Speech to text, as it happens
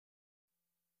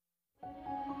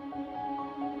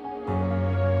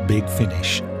Big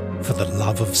Finish, for the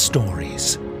love of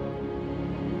stories.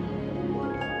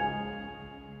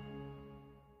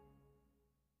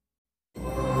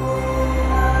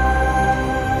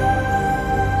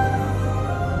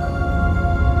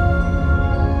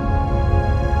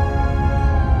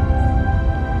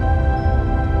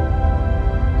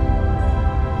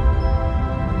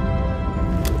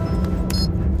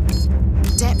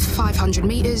 Depth 500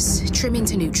 meters, trim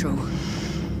into neutral.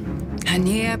 A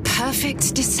near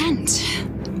perfect descent.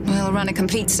 We'll run a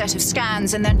complete set of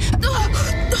scans and then...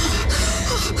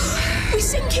 We're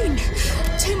sinking!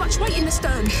 Too much weight in the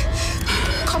stern.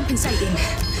 Compensating.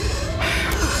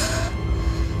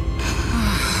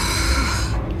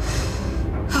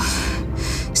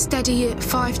 Steady at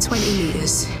 520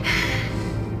 meters.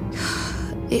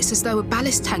 It's as though a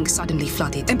ballast tank suddenly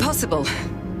flooded. Impossible.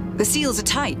 The seals are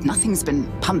tight. Nothing's been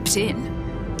pumped in.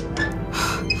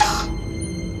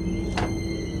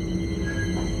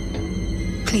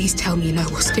 Please tell me you know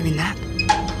what's doing that.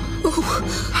 Ooh.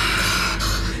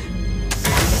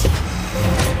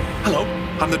 Hello,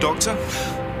 I'm the doctor.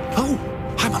 Oh,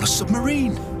 I'm on a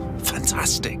submarine.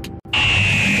 Fantastic.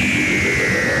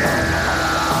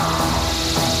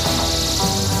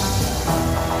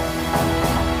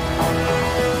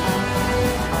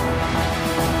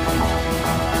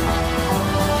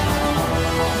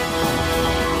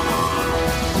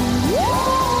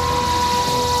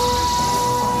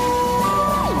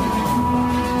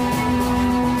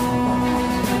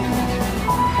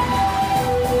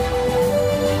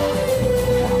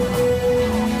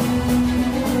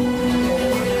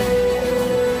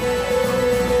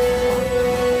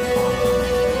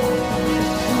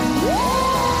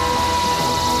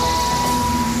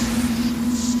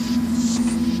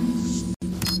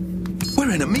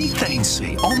 We're in a methane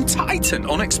sea on Titan,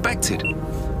 unexpected.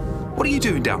 What are you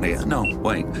doing down here? No,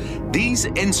 wait. These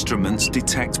instruments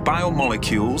detect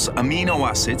biomolecules, amino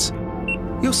acids.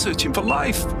 You're searching for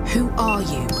life. Who are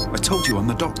you? I told you I'm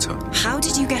the doctor. How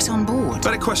did you get on board?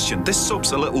 Better question. This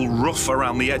sub's a little rough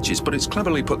around the edges, but it's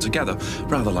cleverly put together,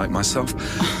 rather like myself.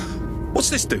 What's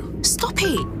this do? Stop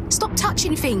it! Stop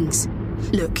touching things!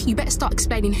 Look, you better start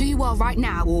explaining who you are right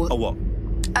now, or... Oh, what?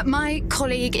 My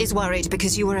colleague is worried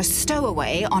because you were a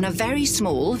stowaway on a very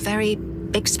small, very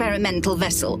experimental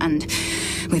vessel, and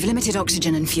we've limited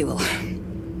oxygen and fuel.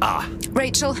 Ah.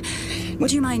 Rachel,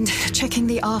 would you mind checking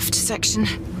the aft section?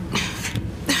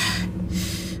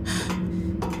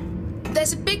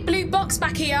 There's a big blue box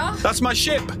back here. That's my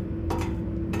ship.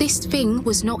 This thing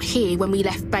was not here when we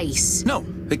left base. No,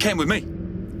 it came with me.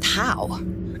 How?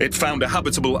 It found a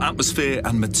habitable atmosphere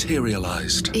and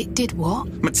materialized. It did what?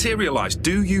 Materialized.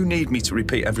 Do you need me to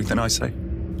repeat everything I say?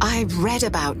 I read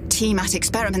about TMAT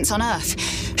experiments on Earth,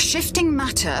 shifting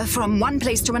matter from one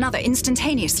place to another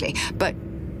instantaneously, but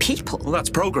people... Well,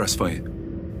 that's progress for you.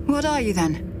 What are you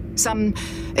then? Some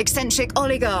eccentric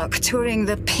oligarch touring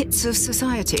the pits of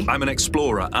society? I'm an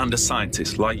explorer and a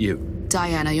scientist, like you.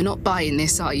 Diana, you're not buying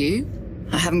this, are you?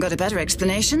 I haven't got a better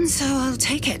explanation, so I'll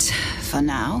take it for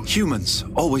now. Humans,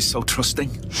 always so trusting.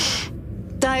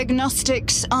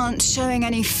 Diagnostics aren't showing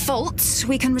any faults.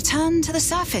 We can return to the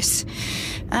surface.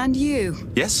 And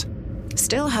you? Yes?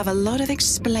 Still have a lot of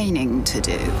explaining to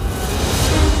do.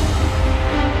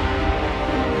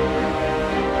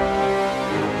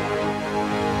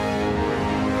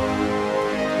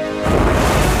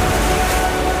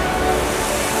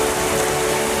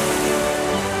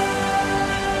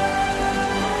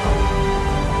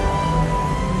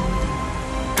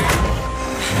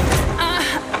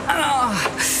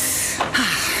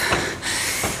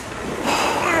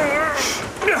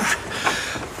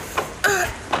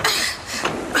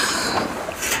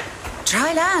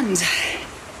 Try land.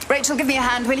 Rachel, give me a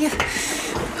hand, will you?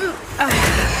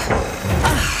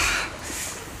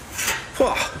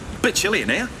 Whoa, bit chilly in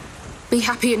here. Be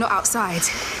happy you're not outside.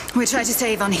 We try to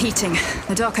save on heating.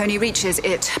 The dock only reaches,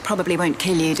 it probably won't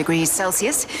kill you, degrees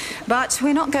Celsius. But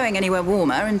we're not going anywhere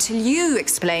warmer until you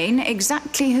explain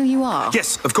exactly who you are.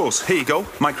 Yes, of course. Here you go.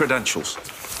 My credentials.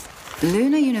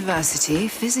 Lunar University,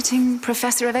 visiting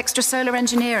Professor of Extrasolar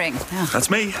Engineering. Oh. That's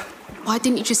me. Why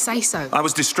didn't you just say so? I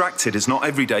was distracted. It's not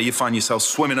every day you find yourself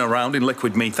swimming around in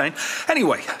liquid methane.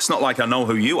 Anyway, it's not like I know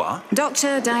who you are.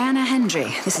 Dr. Diana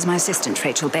Hendry. This is my assistant,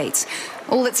 Rachel Bates.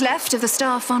 All that's left of the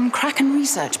staff on Kraken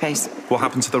Research Base. What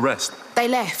happened to the rest? They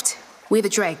left. We're the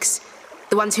dregs.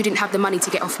 The ones who didn't have the money to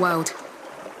get off-world.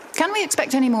 Can we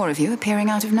expect any more of you appearing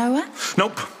out of nowhere?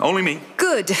 Nope, only me.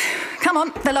 Good. Come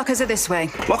on, the lockers are this way.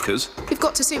 Lockers? We've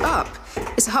got to suit up.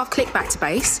 It's a half click back to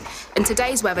base, and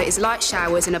today's weather is light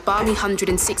showers and a balmy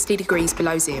 160 degrees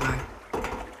below zero.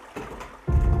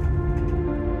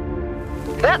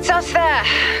 That's us there.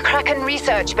 Kraken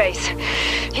Research Base.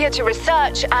 Here to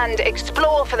research and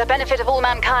explore for the benefit of all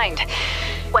mankind.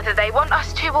 Whether they want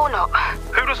us to or not.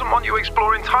 Who doesn't want you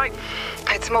exploring Titan?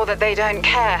 It's more that they don't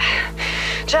care.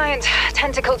 Giant,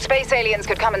 tentacled space aliens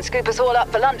could come and scoop us all up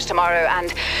for lunch tomorrow,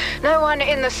 and no one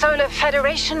in the Solar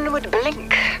Federation would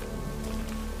blink.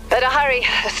 Better hurry.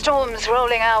 The storm's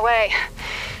rolling our way.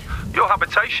 Your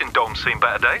habitation dome's seen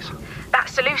better days.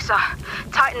 That's Salusa,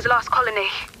 Titan's last colony.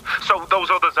 So those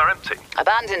others are empty?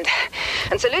 Abandoned.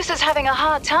 And Salusa's having a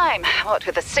hard time, what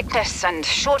with the sickness and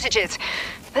shortages.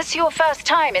 This your first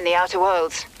time in the Outer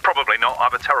Worlds? Probably not. I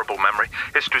have a terrible memory.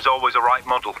 History's always a right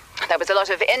model. There was a lot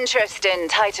of interest in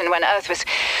Titan when Earth was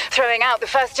throwing out the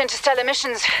first interstellar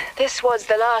missions. This was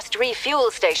the last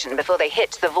refuel station before they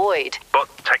hit the void. But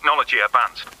technology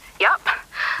advanced. Yup.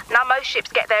 Now most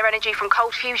ships get their energy from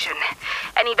cold fusion.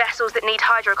 Any vessels that need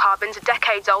hydrocarbons are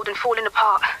decades old and falling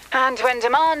apart. And when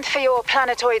demand for your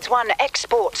Planetoids 1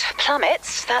 export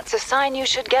plummets, that's a sign you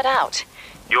should get out.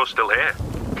 You're still here.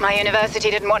 My university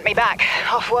didn't want me back.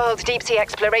 Off-world deep-sea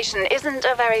exploration isn't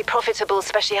a very profitable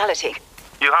speciality.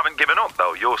 You haven't given up,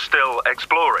 though. You're still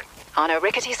exploring. On a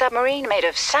rickety submarine made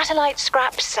of satellite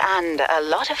scraps and a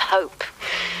lot of hope.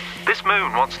 This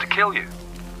moon wants to kill you.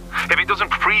 If it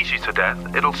doesn't freeze you to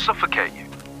death, it'll suffocate you.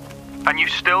 And you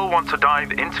still want to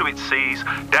dive into its seas,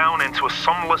 down into a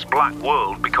sunless black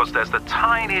world, because there's the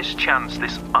tiniest chance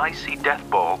this icy death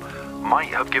ball might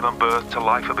have given birth to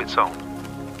life of its own.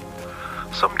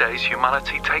 Some days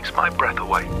humanity takes my breath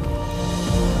away.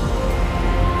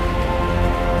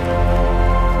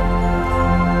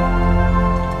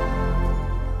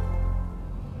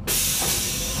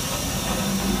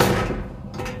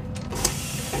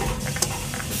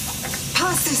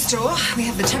 Past this door, we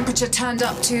have the temperature turned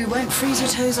up to won't freeze your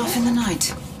toes off in the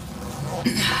night.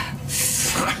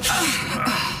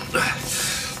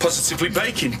 Positively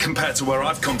baking compared to where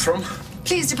I've come from.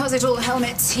 Please deposit all the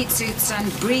helmets, heat suits,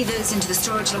 and breathers into the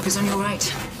storage lockers on your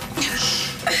right.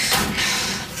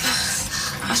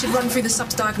 I should run through the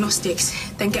subs diagnostics,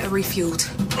 then get her refueled.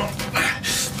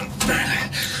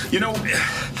 You know,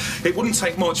 it wouldn't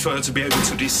take much for her to be able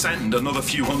to descend another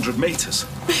few hundred meters.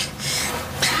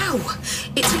 How?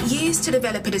 It took years to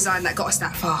develop a design that got us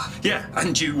that far. Yeah,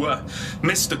 and you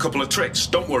missed a couple of tricks.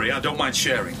 Don't worry, I don't mind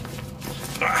sharing.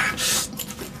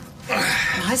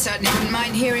 I certainly wouldn't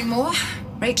mind hearing more.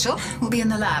 Rachel will be in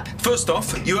the lab. First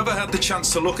off, you ever had the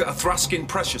chance to look at a Thraskin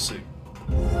pressure suit?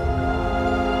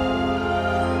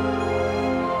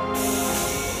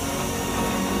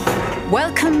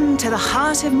 Welcome to the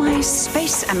heart of my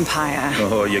space empire.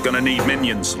 Oh, you're gonna need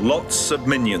minions. Lots of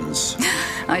minions.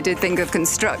 I did think of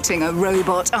constructing a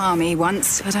robot army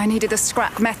once, but I needed the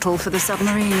scrap metal for the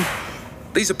submarine.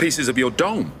 These are pieces of your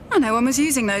dome. Oh, no one was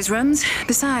using those rooms.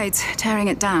 Besides, tearing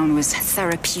it down was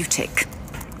therapeutic.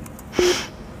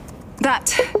 That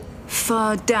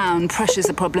far down pressure's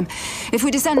a problem. If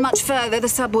we descend much further, the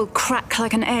sub will crack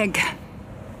like an egg.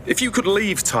 If you could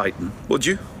leave Titan, would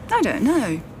you? I don't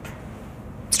know.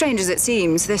 Strange as it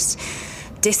seems, this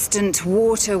distant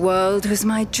water world was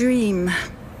my dream.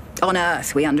 On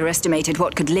Earth, we underestimated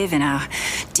what could live in our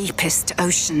deepest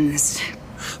oceans.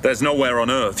 There's nowhere on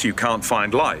Earth you can't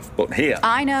find life, but here...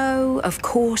 I know, of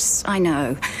course I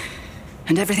know.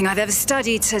 And everything I've ever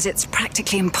studied says it's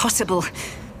practically impossible.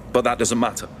 But that doesn't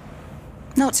matter.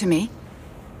 Not to me.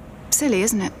 Silly,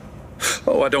 isn't it?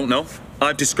 Oh, I don't know.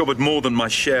 I've discovered more than my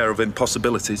share of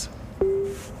impossibilities.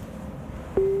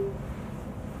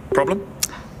 Problem?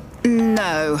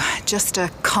 No, just a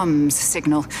comms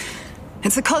signal.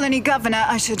 It's the colony governor.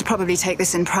 I should probably take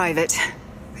this in private.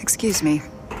 Excuse me.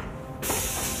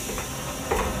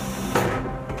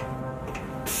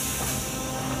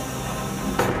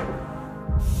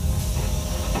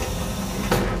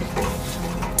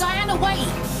 Diana, wait!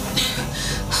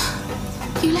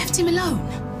 You left him alone?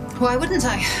 Why wouldn't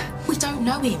I? We don't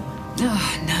know him.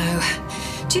 Oh, no.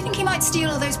 Do you think he might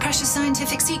steal all those precious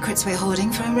scientific secrets we're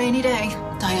hoarding for a rainy day?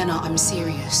 Diana, I'm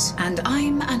serious. And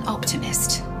I'm an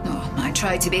optimist. Oh, I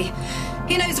try to be.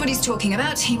 He knows what he's talking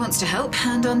about. He wants to help.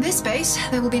 And on this base,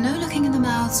 there will be no looking in the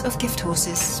mouths of gift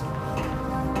horses.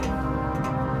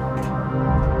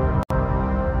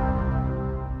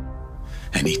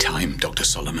 Any time, Dr.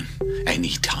 Solomon.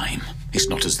 Any time. It's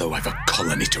not as though I've a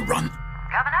colony to run.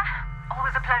 Governor,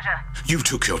 always a pleasure. You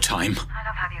took your time. I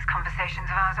love how these conversations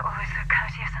of ours are always so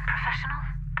courteous and professional.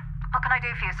 What can I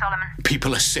do for you, Solomon?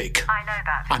 People are sick. I know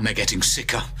that. And they're getting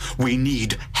sicker. We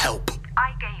need help.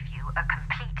 I gave you a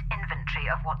complete inventory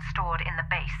of what's stored in the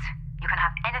base. You can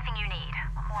have anything you need.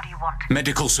 more do you want?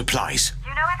 Medical supplies.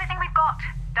 You know everything we've got,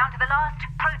 down to the last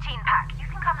protein pack. You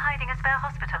think I'm hiding a spare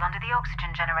hospital under the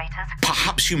oxygen generators?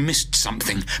 Perhaps you missed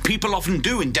something. People often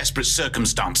do in desperate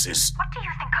circumstances. What do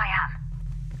you think I am?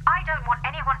 I don't want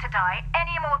anyone to die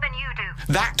any more than you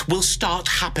do. That will start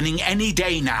happening any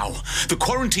day now. The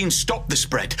quarantine stopped the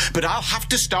spread, but I'll have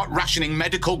to start rationing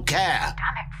medical care.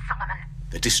 Damn it, Solomon.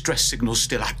 The distress signal's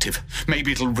still active.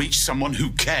 Maybe it'll reach someone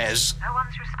who cares. No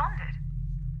one's responded.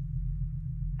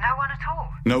 No one at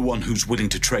all. No one who's willing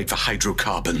to trade for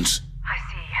hydrocarbons. I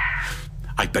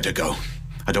see. I'd better go.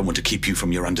 I don't want to keep you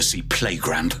from your undersea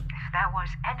playground. If there was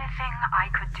anything I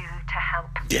could do to help.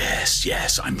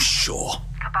 Yes, I'm sure.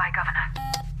 Goodbye, Governor.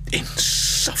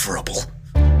 Insufferable.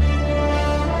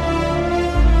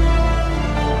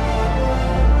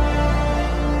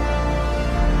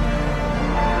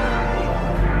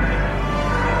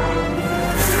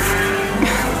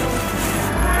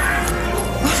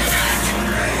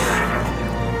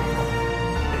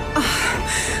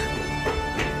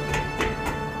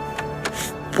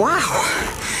 Wow.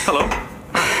 Hello.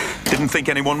 Didn't think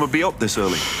anyone would be up this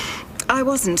early. I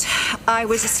wasn't. I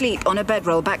was asleep on a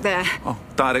bedroll back there. Oh,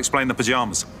 that'd explain the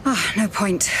pyjamas. No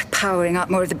point powering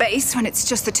up more of the base when it's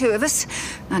just the two of us.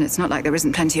 And it's not like there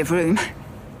isn't plenty of room.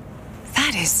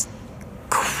 That is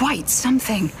quite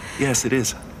something. Yes, it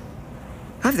is.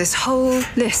 I've this whole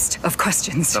list of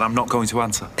questions. That I'm not going to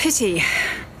answer. Pity.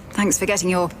 Thanks for getting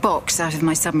your box out of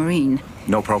my submarine.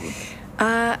 No problem.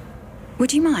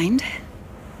 Would you mind?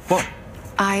 What?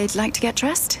 I'd like to get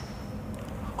dressed.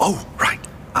 Oh, right.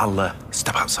 I'll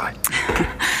step outside.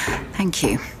 Thank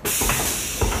you.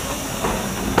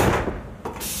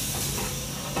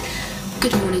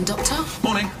 Good morning, Doctor.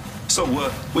 Morning. So,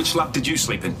 which lab did you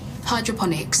sleep in?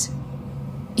 Hydroponics.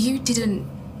 You didn't...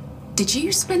 Did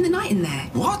you spend the night in there?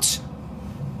 What?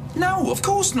 No, of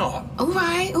course not. All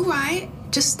right.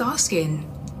 Just asking.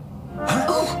 Huh?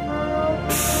 Oh!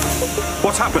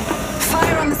 What's happened?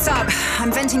 Fire on the sub.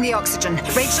 I'm venting the oxygen.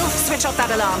 Rachel, switch off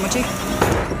that alarm, would you?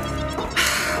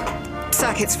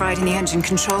 Circuits fried in the engine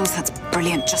controls. That's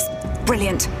brilliant, just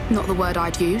brilliant. Not the word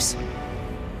I'd use.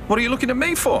 What are you looking at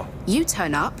me for? You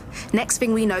turn up. Next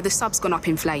thing we know, the sub's gone up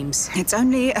in flames. It's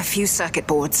only a few circuit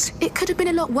boards. It could have been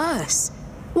a lot worse.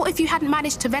 What if you hadn't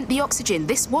managed to vent the oxygen?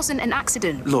 This wasn't an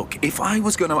accident. Look, if I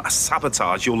was going to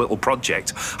sabotage your little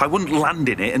project, I wouldn't land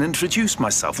in it and introduce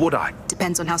myself, would I?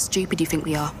 Depends on how stupid you think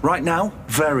we are. Right now,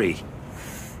 very.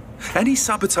 Any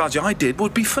sabotage I did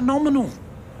would be phenomenal.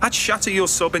 I'd shatter your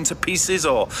sub into pieces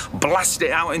or blast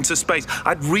it out into space.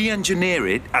 I'd re-engineer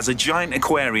it as a giant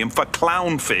aquarium for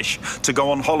clownfish to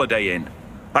go on holiday in.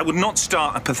 I would not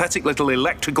start a pathetic little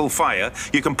electrical fire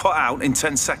you can put out in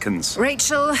 10 seconds.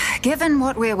 Rachel, given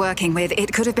what we're working with,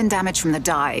 it could have been damage from the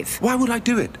dive. Why would I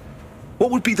do it? What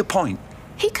would be the point?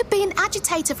 He could be an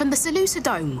agitator from the Seleucia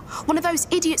Dome. One of those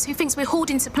idiots who thinks we're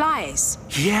hoarding supplies.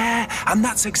 Yeah, and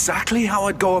that's exactly how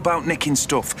I'd go about nicking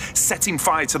stuff, setting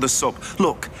fire to the sub.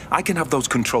 Look, I can have those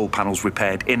control panels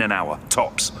repaired in an hour,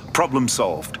 tops. Problem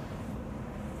solved.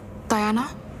 Diana?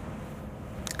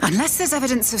 Unless there's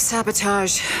evidence of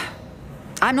sabotage,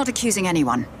 I'm not accusing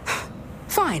anyone.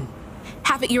 Fine.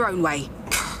 Have it your own way.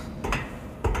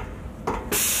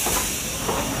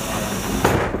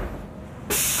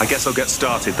 I guess I'll get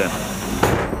started then.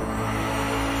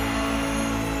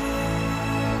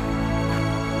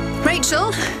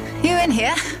 Rachel, you in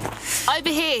here? Over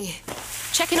here.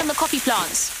 Checking on the coffee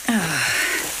plants.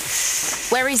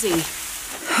 Where is he?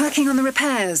 Working on the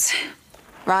repairs.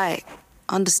 Right.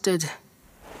 Understood.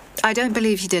 I don't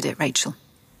believe he did it, Rachel.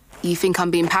 You think I'm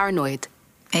being paranoid?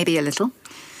 Maybe a little.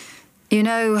 You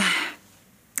know,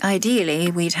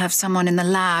 ideally, we'd have someone in the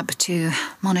lab to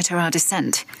monitor our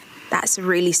descent. That's a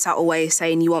really subtle way of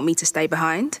saying you want me to stay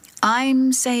behind.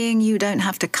 I'm saying you don't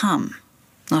have to come.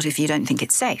 Not if you don't think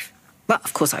it's safe. Well,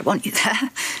 of course I want you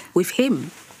there. With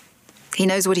him? He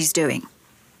knows what he's doing.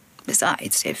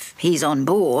 Besides, if he's on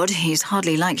board, he's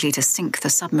hardly likely to sink the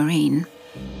submarine.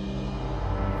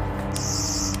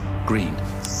 Green.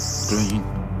 Green.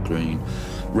 Green.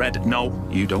 Red. No,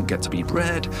 you don't get to be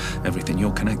red. Everything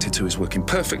you're connected to is working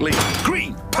perfectly.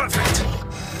 Green. Perfect.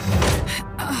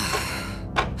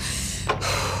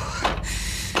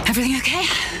 Everything okay?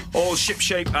 All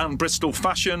shipshape and Bristol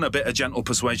fashion, a bit of gentle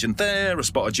persuasion there, a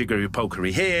spot of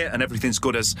jiggery-pokery here, and everything's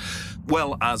good as,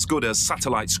 well, as good as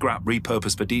satellite scrap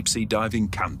repurposed for deep-sea diving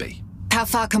can be. How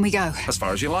far can we go? As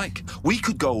far as you like. We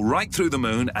could go right through the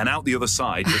moon and out the other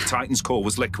side if Titan's core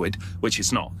was liquid, which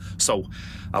it's not. So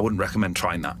I wouldn't recommend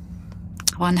trying that.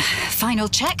 One final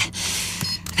check,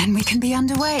 then we can be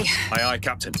underway. Aye, aye,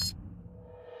 Captain.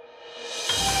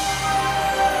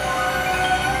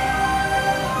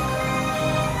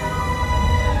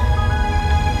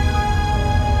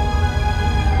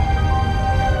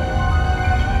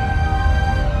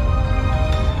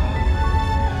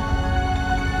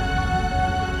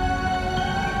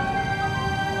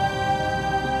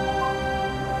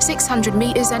 600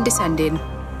 metres and descending.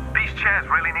 These chairs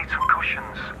really need some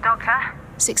cushions. Doctor?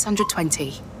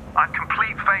 620. I've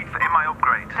complete faith in my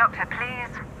upgrade. Doctor, please.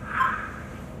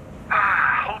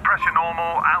 Hull pressure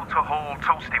normal, outer hull,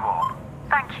 toasty warm.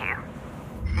 Thank you.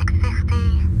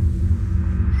 650.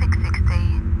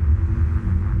 660.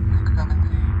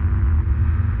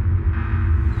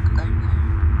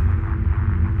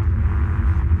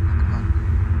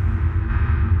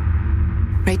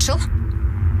 Rachel?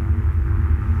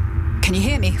 Can you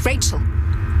hear me? Rachel?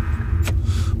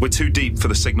 We're too deep for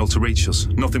the signal to reach us.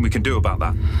 Nothing we can do about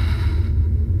that.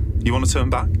 You want to turn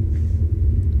back?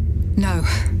 No.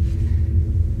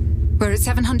 We're at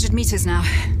 700 meters now.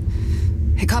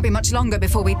 It can't be much longer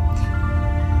before we...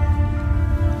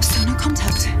 Sonar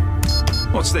contact.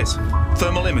 What's this?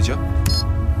 Thermal imager?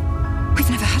 We've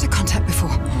never had a contact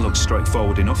before. Looks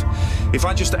straightforward enough. If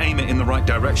I just aim it in the right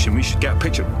direction, we should get a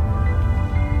picture.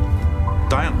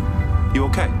 Diane, you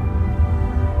okay?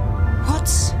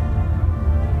 What's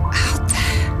out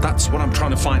there? That's what I'm trying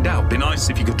to find out. Be nice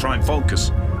if you could try and focus.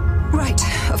 Right,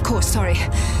 of course, sorry.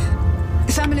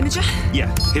 Thermal imager?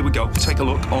 Yeah, here we go. Take a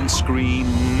look on screen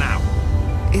now.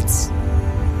 It's...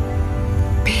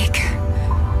 big.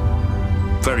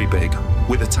 Very big,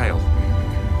 with a tail.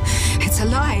 It's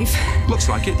alive. Looks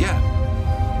like it, yeah.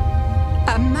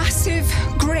 A massive,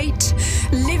 great,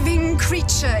 living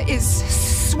creature is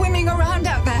swimming around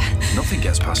out there. Nothing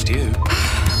gets past you.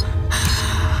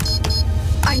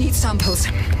 I need samples.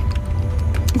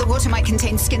 The water might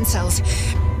contain skin cells.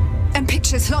 And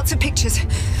pictures, lots of pictures.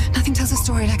 Nothing tells a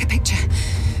story like a picture.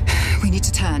 We need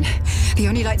to turn. The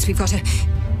only lights we've got are...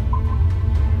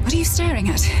 What are you staring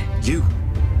at? You.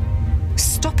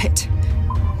 Stop it.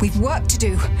 We've work to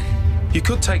do. You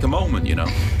could take a moment, you know.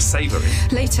 Savor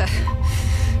it. Later.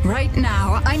 Right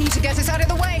now, I need to get us out of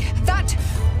the way. That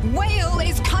whale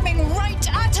is coming right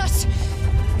at us.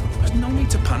 There's no need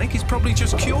to panic. He's probably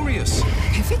just curious.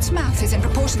 If its mouth is in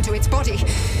proportion to its body...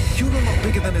 You're a lot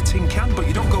bigger than a tin can, but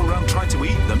you don't go around trying to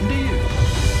eat them, do you?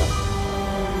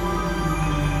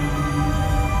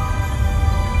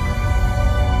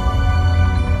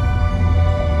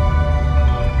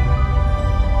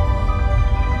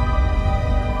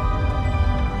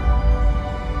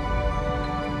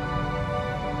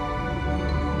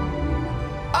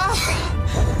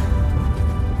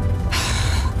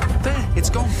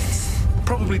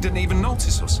 Probably didn't even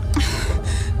notice us.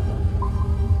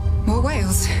 More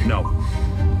whales? No.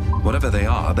 Whatever they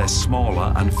are, they're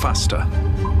smaller and faster.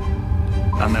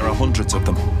 And there are hundreds of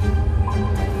them.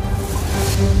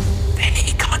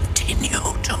 They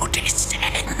continue to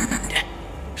descend.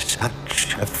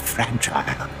 Such a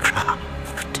fragile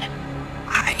craft.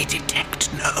 I detect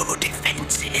no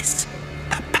defenses.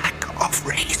 A pack of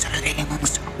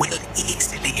razorlings will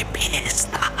easily pierce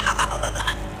the hull.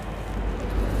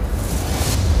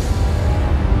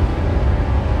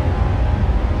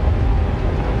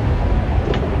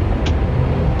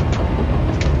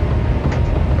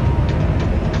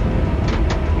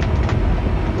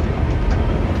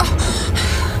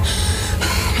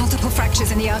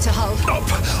 In the outer hull. Up!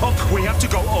 We have to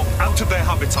go up, out of their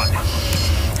habitat.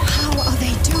 How are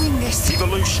they doing this?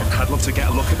 Evolution. I'd love to get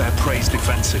a look at their prey's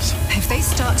defenses. If they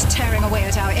start tearing away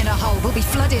at our inner hull, we'll be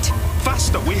flooded.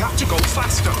 Faster! We have to go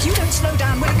faster! If you don't slow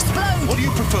down, we'll explode! What do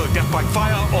you prefer, death by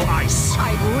fire or ice?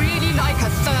 I'd really like a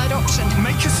third option.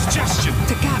 Make a suggestion.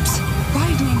 The gap's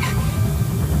widening.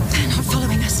 They're not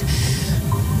following us.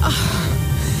 Oh.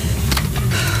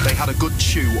 They had a good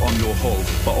chew on your hull,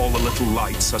 but all the little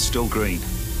lights are still green.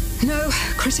 No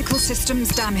critical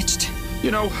systems damaged.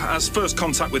 You know, as first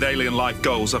contact with alien life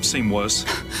goes, I've seen worse.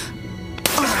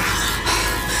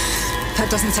 Oh. That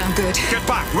doesn't sound good. Get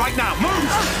back, right now,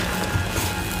 move!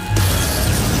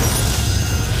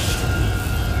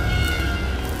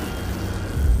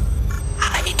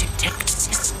 I detect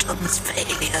systems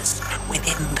failures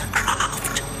within the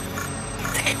craft.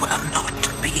 They will not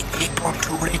be able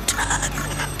to return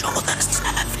to the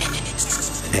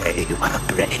surface. They were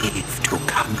brave to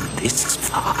come this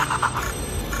far.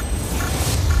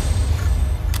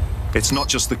 It's not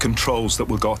just the controls that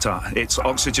we got at. It's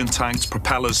oxygen tanks,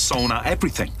 propellers, sonar,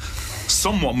 everything.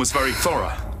 Someone was very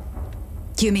thorough.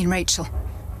 You mean Rachel?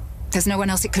 There's no one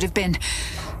else it could have been.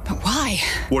 But why?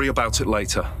 Worry about it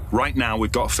later. Right now,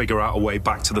 we've got to figure out a way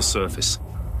back to the surface.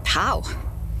 How?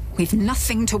 We've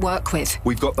nothing to work with.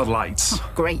 We've got the lights.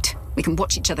 Oh, great. We can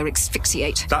watch each other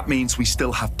asphyxiate. That means we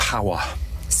still have power.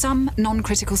 Some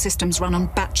non-critical systems run on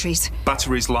batteries.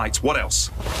 Batteries, lights, what else?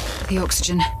 The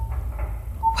oxygen.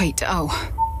 Wait,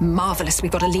 oh. Marvellous,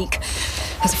 we've got a leak.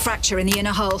 There's a fracture in the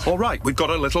inner hull. All right, we've got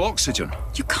a little oxygen.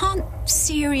 You can't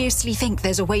seriously think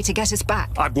there's a way to get us back.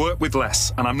 I've worked with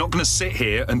less, and I'm not going to sit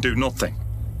here and do nothing.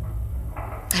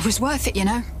 It was worth it, you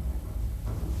know.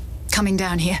 Coming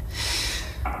down here.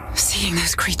 Seeing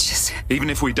those creatures. Even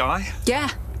if we die? Yeah.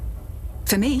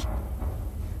 For me.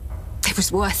 It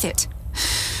was worth it.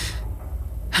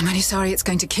 I'm only sorry it's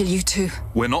going to kill you too.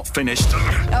 We're not finished.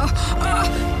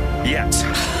 Yet.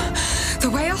 The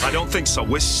whale? I don't think so.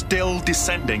 We're still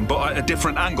descending, but at a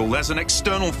different angle. There's an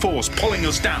external force pulling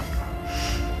us down.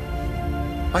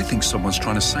 I think someone's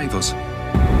trying to save us.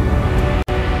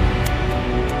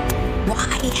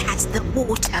 Why has the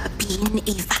water been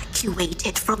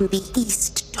evacuated from the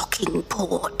east docking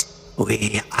port?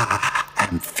 We are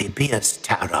amphibious,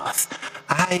 Taroth.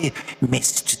 I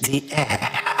missed the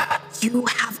air. You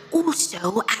have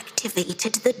also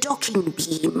activated the docking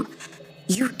beam.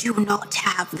 You do not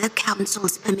have the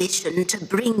Council's permission to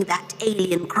bring that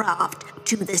alien craft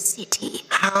to the city.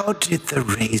 How did the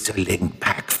Razorling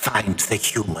pack find the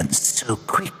humans so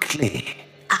quickly?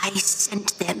 I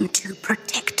sent them to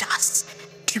protect us,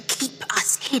 to keep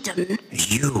us hidden.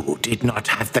 You did not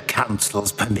have the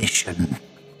Council's permission.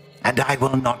 And I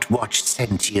will not watch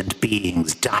sentient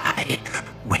beings die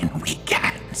when we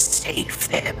can save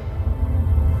them.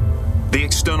 The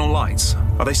external lights,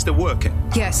 are they still working?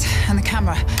 Yes, and the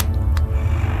camera.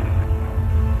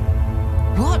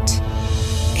 What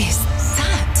is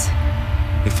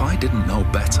that? If I didn't know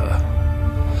better,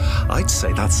 I'd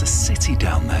say that's a city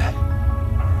down there.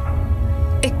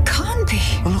 It can't be.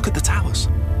 Well, look at the towers.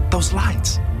 Those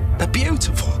lights. They're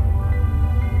beautiful.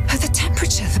 The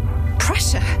temperature, the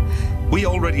pressure. We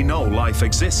already know life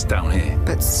exists down here.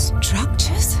 But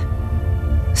structures?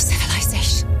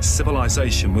 Civilization.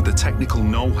 Civilization with the technical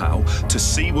know-how to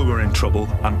see we were in trouble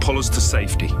and pull us to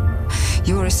safety.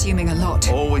 You're assuming a lot.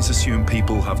 Always assume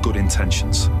people have good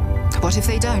intentions. What if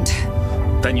they don't?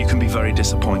 Then you can be very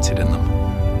disappointed in them.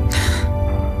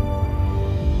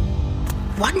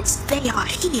 Once they are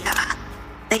here,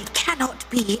 they cannot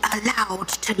be allowed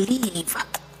to leave.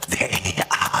 They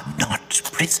are not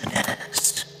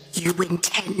prisoners. You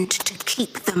intend to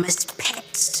keep them as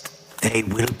pets. They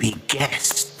will be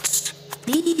guests.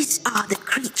 These are the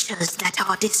creatures that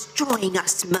are destroying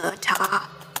us, Murtaugh.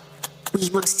 We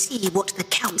will see what the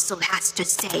Council has to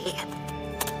say.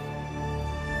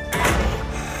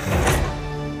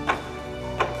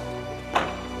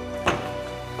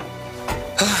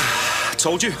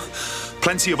 Told you.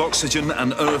 Plenty of oxygen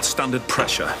and Earth standard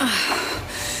pressure.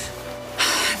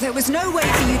 There was no way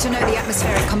for you to know the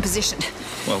atmospheric composition.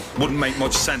 Well, wouldn't make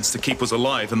much sense to keep us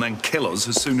alive and then kill us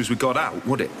as soon as we got out,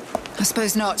 would it? I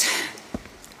suppose not.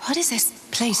 What is this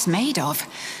place made of?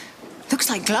 Looks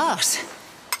like glass.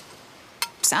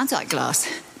 Sounds like glass.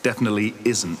 Definitely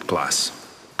isn't glass.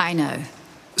 I know.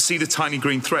 See the tiny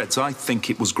green threads? I think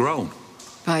it was grown.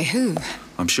 By who?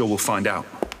 I'm sure we'll find out.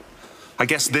 I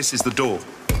guess this is the door.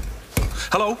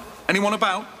 Hello? Anyone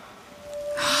about?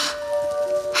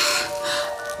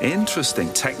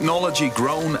 Interesting. Technology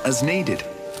grown as needed.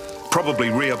 Probably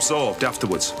reabsorbed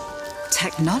afterwards.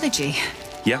 Technology?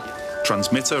 Yeah.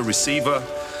 Transmitter, receiver,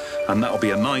 and that'll be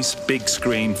a nice big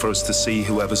screen for us to see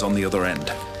whoever's on the other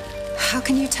end. How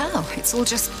can you tell? It's all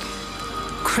just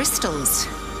crystals.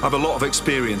 I've a lot of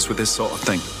experience with this sort of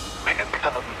thing.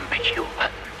 Welcome,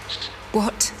 humans.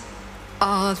 What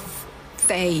are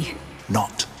they?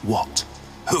 Not what.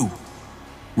 Who?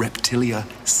 Reptilia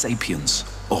sapiens,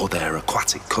 or their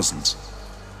aquatic cousins.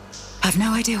 I've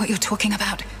no idea what you're talking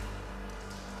about.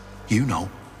 You know,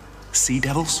 sea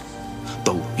devils?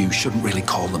 Though you shouldn't really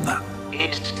call them that.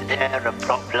 Is there a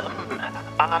problem?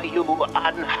 Are you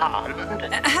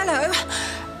unharmed? Hello?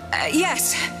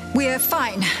 Yes, we're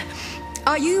fine.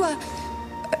 Are you,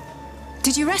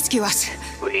 did you rescue us?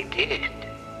 We did.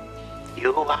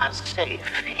 You are safe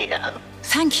here.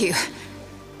 Thank you.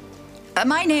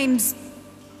 My name's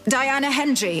Diana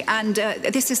Hendry, and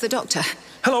this is the doctor.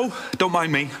 Hello, don't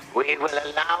mind me. We will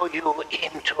allow you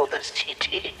into the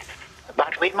city,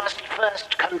 but we must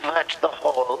first convert the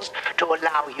halls to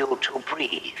allow you to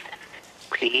breathe.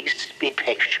 Please be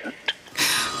patient.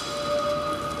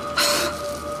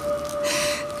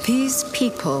 These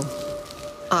people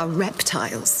are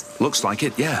reptiles. Looks like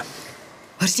it, yeah.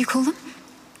 What did you call them?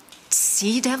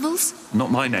 Sea devils?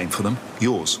 Not my name for them.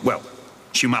 Yours. Well,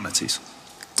 humanity's.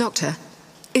 Doctor,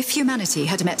 if humanity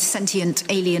had met sentient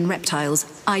alien reptiles,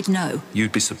 I'd know.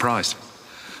 You'd be surprised.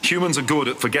 Humans are good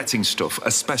at forgetting stuff,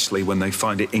 especially when they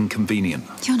find it inconvenient.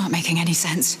 You're not making any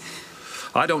sense.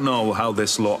 I don't know how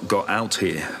this lot got out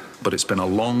here, but it's been a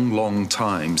long, long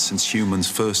time since humans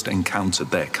first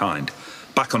encountered their kind.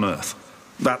 Back on Earth.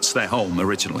 That's their home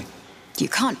originally. You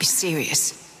can't be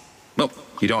serious. Well,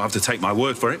 you don't have to take my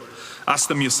word for it. Ask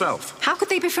them yourself. How could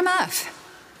they be from Earth?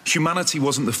 Humanity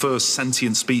wasn't the first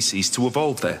sentient species to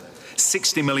evolve there.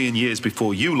 60 million years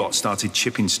before you lot started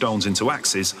chipping stones into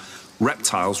axes,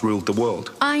 reptiles ruled the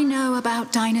world. I know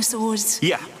about dinosaurs.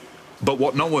 Yeah, but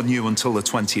what no one knew until the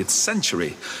 20th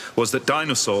century was that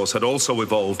dinosaurs had also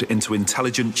evolved into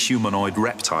intelligent humanoid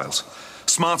reptiles,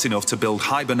 smart enough to build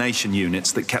hibernation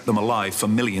units that kept them alive for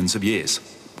millions of years.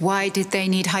 Why did they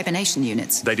need hibernation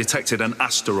units? They detected an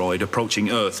asteroid approaching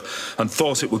Earth and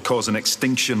thought it would cause an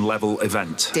extinction-level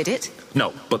event. Did it?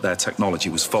 No, but their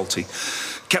technology was faulty.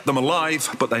 Kept them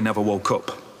alive, but they never woke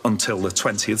up. Until the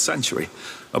 20th century.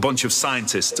 A bunch of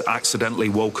scientists accidentally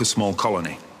woke a small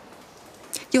colony.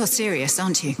 You're serious,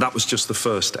 aren't you? That was just the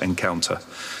first encounter.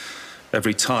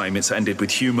 Every time it's ended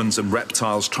with humans and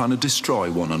reptiles trying to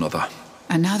destroy one another.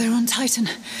 And now they're on Titan.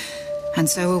 And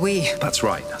so are we. That's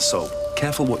right, so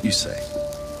careful what you say.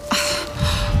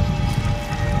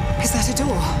 Is that a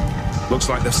door? Looks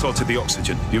like they've sorted the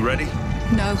oxygen. You ready?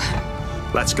 No.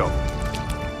 Let's go.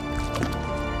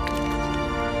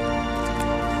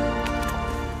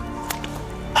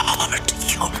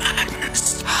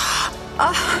 Humans.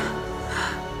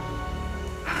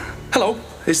 Hello,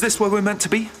 is this where we're meant to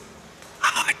be?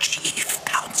 Our chief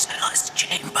counselor's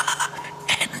chamber.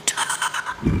 Enter.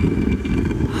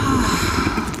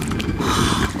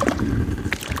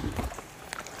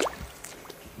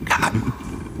 Come,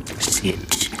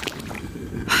 sit.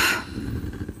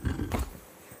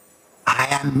 I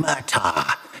am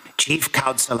Murtaugh, chief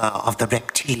counselor of the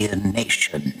reptilian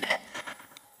nation.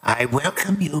 I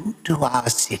welcome you to our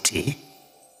city.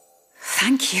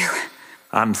 Thank you.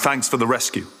 And thanks for the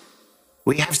rescue.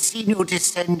 We have seen you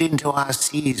descend into our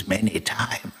seas many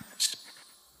times,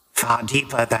 far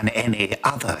deeper than any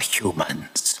other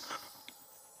humans.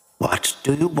 What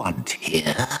do you want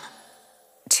here?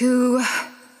 To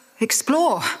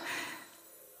explore.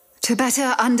 To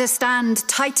better understand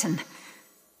Titan.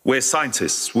 We're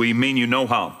scientists. We mean you no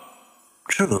harm.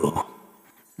 True.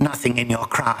 Nothing in your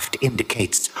craft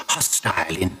indicates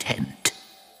hostile intent.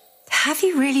 Have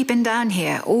you really been down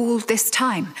here all this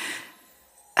time?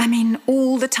 I mean,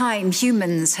 all the time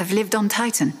humans have lived on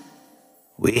Titan?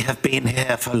 We have been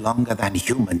here for longer than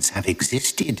humans have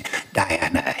existed,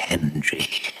 Diana Hendry.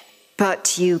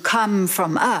 But you come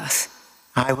from Earth.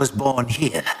 I was born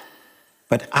here,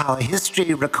 but our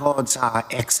history records our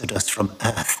exodus from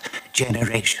Earth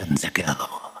generations ago.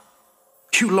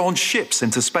 You launched ships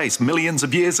into space millions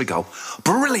of years ago.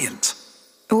 Brilliant!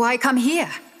 Why come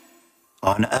here?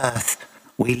 On Earth,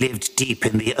 we lived deep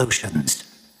in the oceans.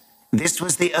 This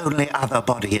was the only other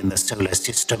body in the solar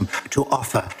system to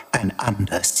offer an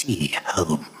undersea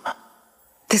home.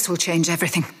 This will change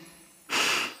everything.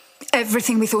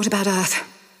 Everything we thought about Earth.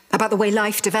 About the way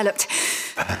life developed.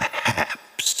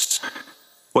 Perhaps.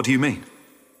 What do you mean?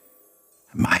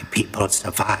 My people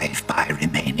survive by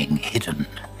remaining hidden.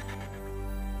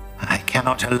 I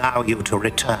cannot allow you to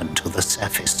return to the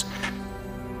surface.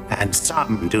 And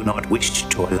some do not wish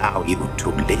to allow you to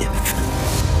live.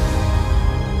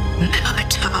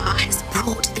 Murtaugh has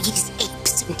brought these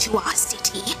apes into our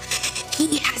city.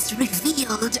 He has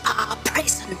revealed our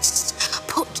presence,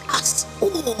 put us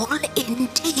all in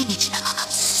danger.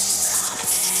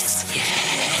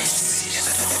 Yes,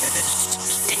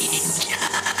 danger.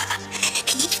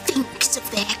 He thinks of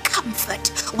their comfort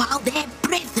while their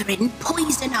brethren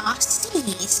poison our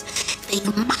seas. They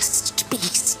must be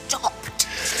stopped.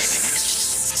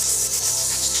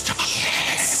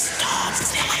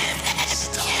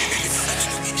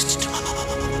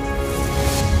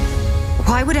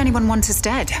 Why would anyone want us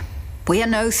dead? We are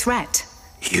no threat.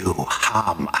 You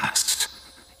harm us.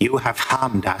 You have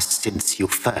harmed us since you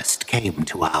first came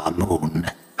to our moon.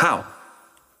 How?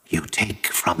 You take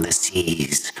from the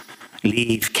seas,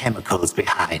 leave chemicals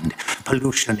behind.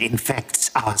 Pollution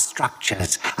infects our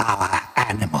structures, our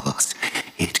animals.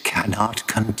 It cannot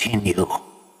continue.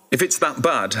 If it's that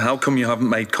bad, how come you haven't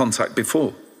made contact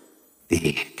before?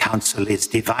 The council is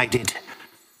divided.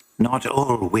 Not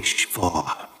all wish for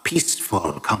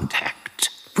peaceful contact.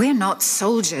 We're not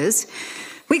soldiers.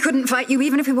 We couldn't fight you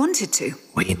even if we wanted to.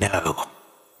 We know.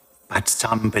 But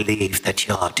some believe that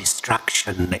your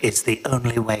destruction is the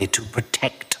only way to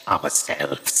protect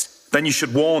ourselves. Then you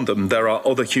should warn them there are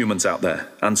other humans out there,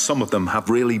 and some of them have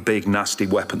really big, nasty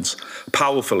weapons,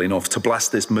 powerful enough to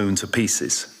blast this moon to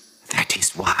pieces. That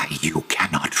is why you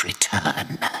cannot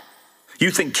return. You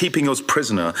think keeping us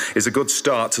prisoner is a good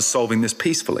start to solving this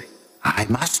peacefully? I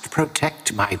must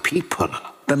protect my people.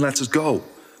 Then let us go.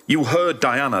 You heard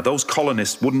Diana. Those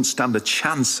colonists wouldn't stand a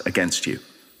chance against you.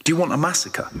 Do you want a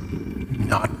massacre?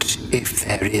 Not if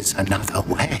there is another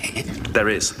way. There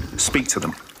is. Speak to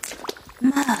them.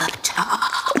 Murder.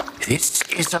 This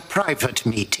is a private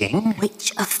meeting.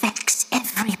 Which affects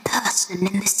every person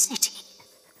in the city.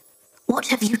 What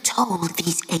have you told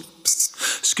these apes?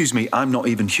 Excuse me, I'm not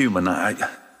even human.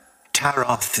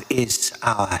 Taroth is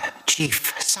our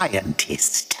chief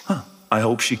scientist. Huh. I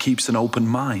hope she keeps an open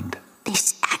mind.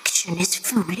 This action is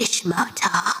foolish,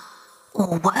 Murder.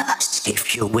 Or worse.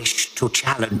 If you wish to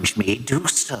challenge me, do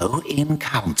so in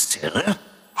council.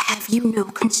 Have you no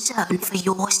concern for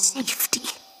your safety?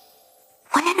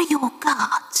 Where are your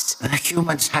guards? The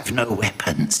humans have no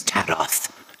weapons,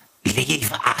 Taroth.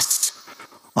 Leave us,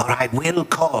 or I will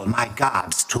call my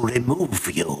guards to remove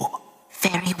you.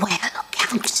 Very well,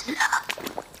 Counselor.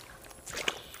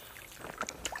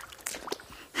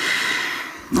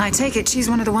 I take it she's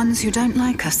one of the ones who don't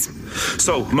like us.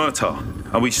 So,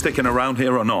 Murtaugh, are we sticking around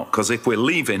here or not? Because if we're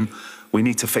leaving, we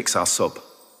need to fix our sub.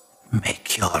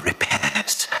 Make your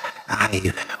repairs.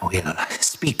 I will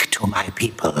speak to my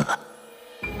people.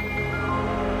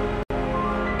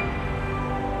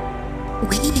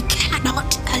 We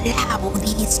cannot allow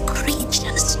these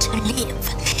creatures to live.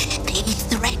 They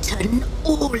threaten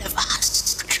all of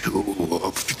us. Two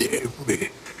of them.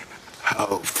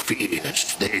 How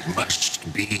fierce they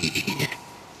must be.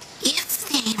 If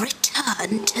they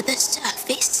return to the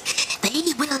surface,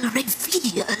 they will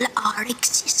reveal our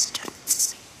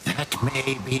existence. That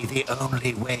may be the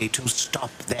only way to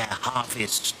stop their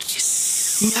harvest.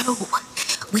 No,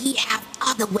 we have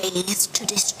other ways to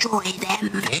destroy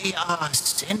them. They are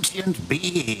sentient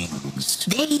beings.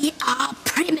 They are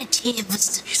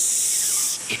primitives.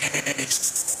 Yes.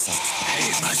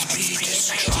 They must be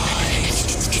destroyed.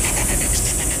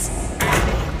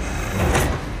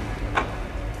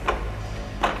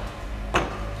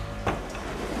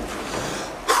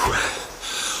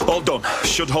 All done.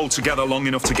 Should hold together long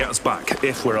enough to get us back,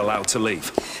 if we're allowed to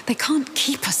leave. They can't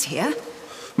keep us here.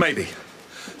 Maybe.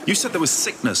 You said there was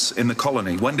sickness in the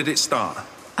colony. When did it start?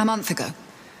 A month ago.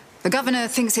 The governor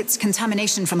thinks it's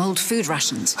contamination from old food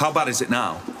rations. How bad is it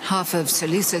now? Half of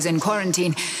Salusa's in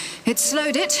quarantine. It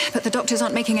slowed it, but the doctors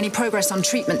aren't making any progress on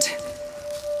treatment.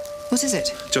 What is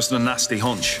it? Just a nasty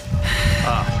hunch.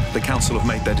 The council have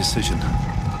made their decision.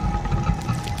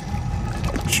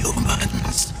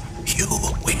 Humans, you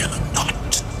will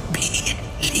not be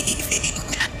leaving.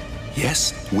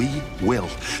 Yes, we will.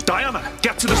 Diana,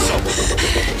 get to the sub.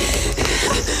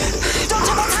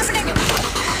 Doctor, what's happening?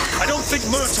 I don't think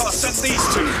Murtaugh sent these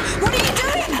two. What are you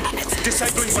doing?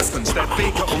 Disabling weapons. They're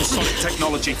big on sonic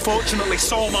technology. Fortunately,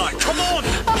 so am I. Come on!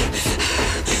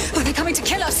 Are they coming to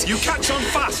kill us? You catch on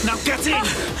fast. Now get in!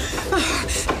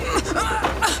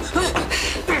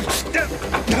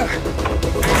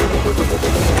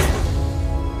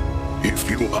 If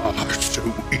you are so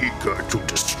eager to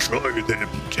destroy them,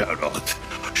 Taroth,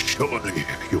 surely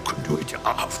you can do it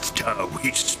after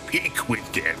we speak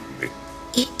with them.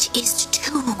 It is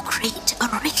too great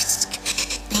a risk.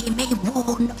 They may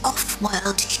warn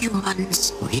off-world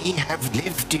humans. We have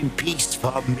lived in peace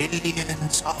for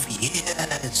millions of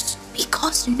years.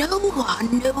 Because no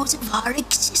one knows of our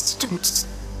existence.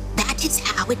 That is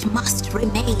how it must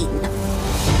remain.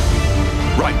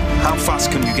 Right, how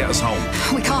fast can you get us home?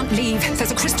 We can't leave.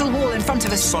 There's a crystal wall in front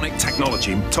of us. Sonic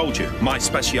technology, told you, my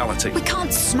speciality. We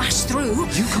can't smash through.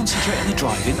 You concentrate on the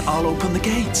driving, I'll open the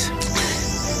gate.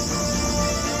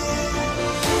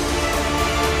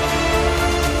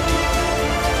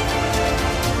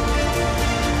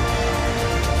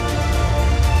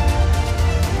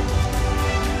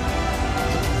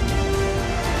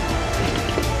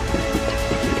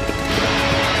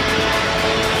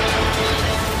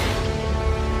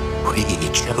 We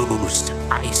chose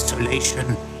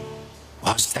isolation.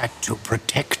 Was that to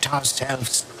protect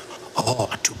ourselves or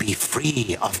to be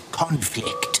free of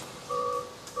conflict?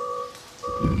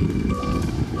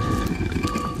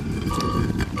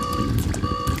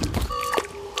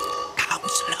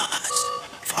 Counselors,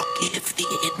 forgive the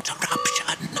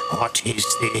interruption. What is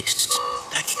this?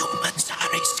 The humans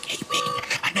are escaping.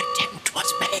 An attempt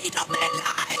was made on their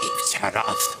lives.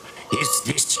 Taroth, is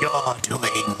this your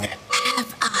doing?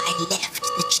 Have I left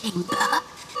the chamber?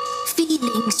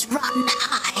 Feelings run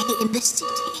high in the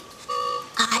city.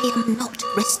 I am not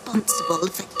responsible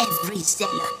for every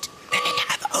zealot. They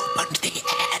have opened the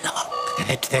airlock.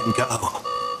 Let them go.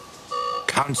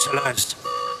 Counselors,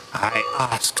 I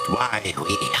asked why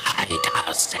we hide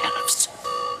ourselves.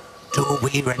 Do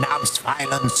we renounce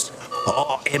violence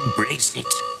or embrace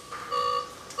it?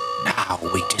 Now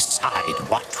we decide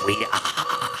what we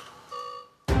are.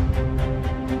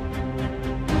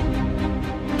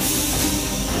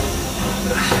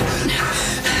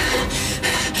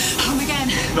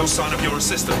 No sign of your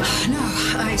assistant? No,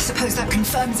 I suppose that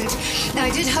confirms it. I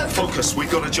did hope... Focus,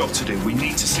 we've got a job to do. We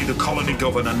need to see the colony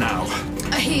governor now.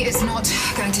 He is not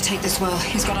going to take this well.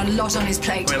 He's got a lot on his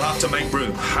plate. We'll have to make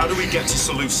room. How do we get to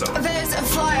Salusa? There's a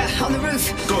flyer on the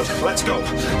roof. Good, let's go.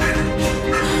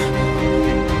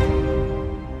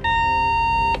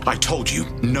 I told you,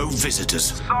 no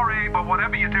visitors. Sorry, but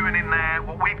whatever you're doing in there,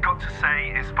 what we've got to say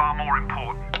is far more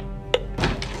important.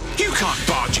 You can't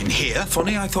barge in here.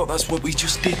 Funny, I thought that's what we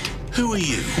just did. Who are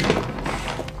you?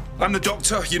 I'm the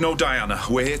doctor, you know Diana.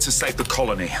 We're here to save the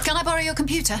colony. Can I borrow your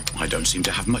computer? I don't seem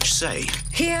to have much say.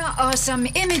 Here are some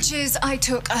images I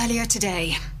took earlier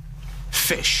today.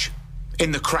 Fish.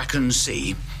 In the Kraken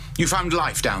Sea. You found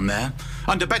life down there.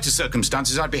 Under better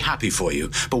circumstances, I'd be happy for you.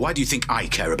 But why do you think I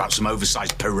care about some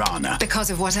oversized piranha? Because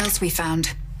of what else we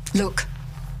found. Look.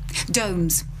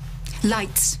 Domes.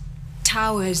 Lights.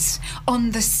 Towers.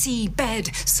 On the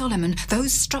seabed. Solomon,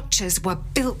 those structures were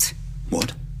built.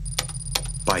 What?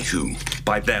 By who?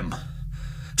 By them.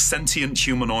 Sentient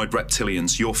humanoid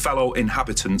reptilians, your fellow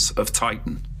inhabitants of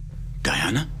Titan.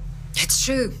 Diana? It's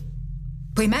true.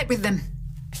 We met with them.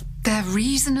 They're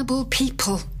reasonable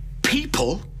people.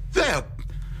 People?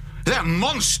 They're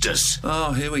monsters.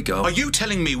 Oh, here we go. Are you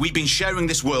telling me we've been sharing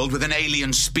this world with an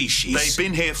alien species? They've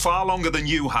been here far longer than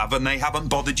you have, and they haven't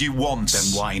bothered you once.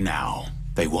 Then why now?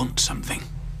 They want something,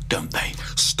 don't they?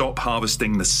 Stop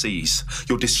harvesting the seas.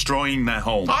 You're destroying their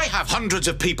home. I have hundreds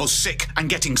of people sick and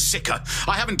getting sicker.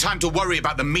 I haven't time to worry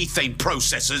about the methane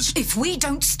processors. If we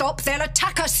don't stop, they'll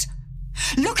attack us.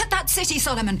 Look at that city,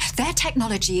 Solomon. Their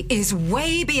technology is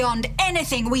way beyond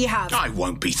anything we have. I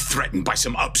won't be threatened by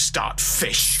some upstart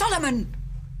fish. Solomon!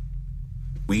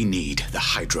 We need the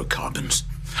hydrocarbons.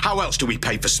 How else do we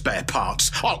pay for spare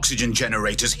parts, oxygen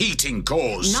generators, heating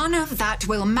cores? None of that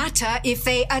will matter if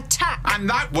they attack. And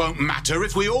that won't matter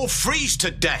if we all freeze to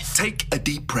death. Take a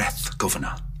deep breath,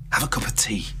 Governor. Have a cup of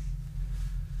tea.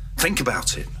 Think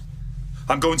about it.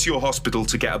 I'm going to your hospital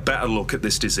to get a better look at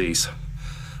this disease.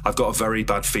 I've got a very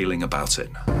bad feeling about it.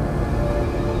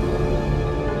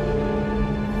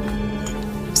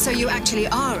 So you actually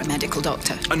are a medical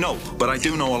doctor? No, but I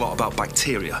do know a lot about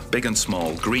bacteria. Big and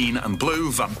small, green and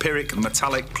blue, vampiric and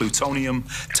metallic, plutonium,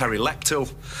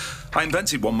 pterolectyl. I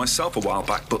invented one myself a while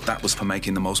back, but that was for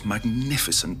making the most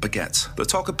magnificent baguettes. The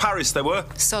talk of Paris, they were.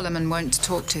 Solomon won't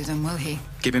talk to them, will he?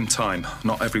 Give him time.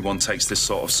 Not everyone takes this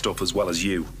sort of stuff as well as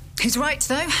you. He's right,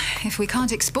 though. If we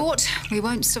can't export, we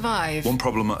won't survive. One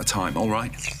problem at a time, all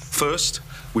right? First,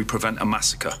 we prevent a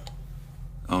massacre.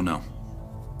 Oh, no.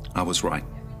 I was right.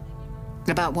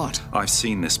 About what? I've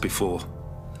seen this before.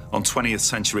 On 20th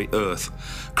century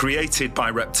Earth, created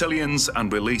by reptilians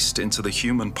and released into the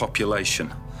human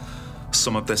population.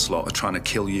 Some of this lot are trying to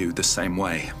kill you the same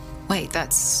way. Wait,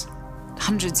 that's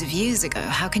hundreds of years ago.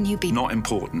 How can you be... Not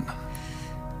important.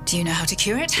 Do you know how to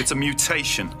cure it? It's a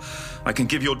mutation. I can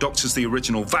give your doctors the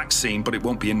original vaccine, but it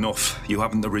won't be enough. You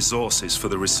haven't the resources for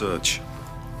the research.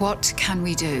 What can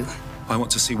we do? I want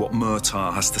to see what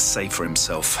Murtaugh has to say for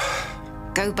himself.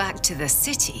 Go back to the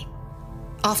city?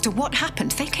 After what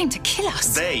happened, they came to kill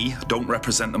us. They don't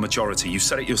represent the majority. You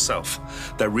said it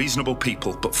yourself. They're reasonable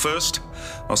people. But first,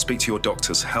 I'll speak to your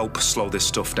doctors. Help slow this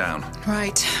stuff down.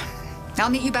 Right. I'll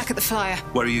meet you back at the flyer.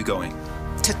 Where are you going?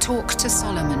 To talk to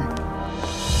Solomon.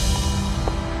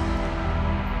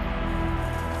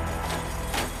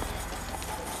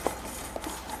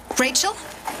 Rachel?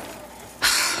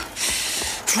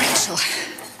 Rachel.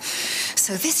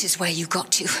 So this is where you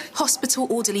got to. Hospital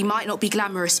orderly might not be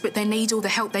glamorous, but they need all the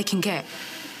help they can get.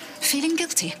 Feeling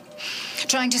guilty?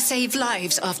 Trying to save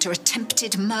lives after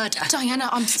attempted murder? Diana,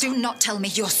 Do not tell me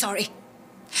you're sorry.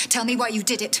 Tell me why you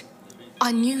did it.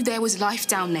 I knew there was life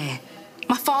down there.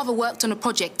 My father worked on a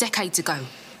project decades ago.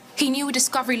 He knew a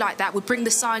discovery like that would bring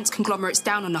the science conglomerates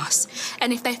down on us.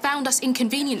 And if they found us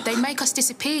inconvenient, they'd make us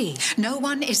disappear. No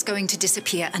one is going to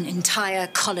disappear an entire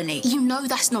colony. You know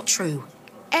that's not true.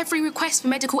 Every request for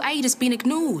medical aid has been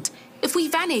ignored. If we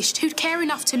vanished, who'd care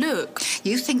enough to look?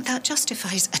 You think that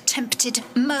justifies attempted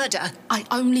murder? I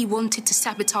only wanted to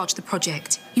sabotage the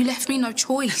project. You left me no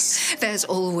choice. There's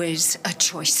always a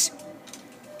choice.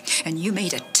 And you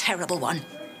made a terrible one.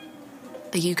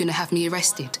 Are you going to have me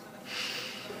arrested?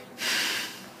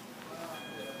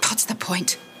 What's the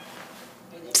point?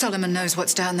 Solomon knows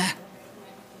what's down there.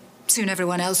 Soon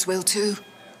everyone else will too.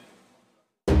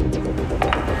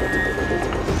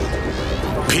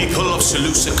 People of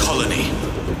Salusa Colony,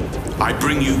 I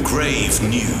bring you grave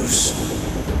news.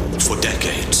 For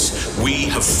decades, we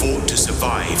have fought to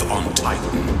survive on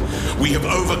Titan. We have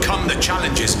overcome the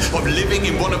challenges of living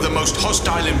in one of the most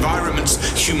hostile environments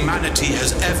humanity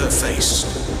has ever faced.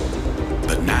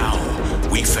 But now,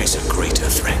 we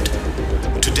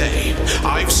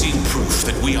proof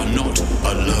that we are not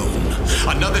alone.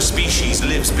 Another species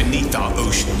lives beneath our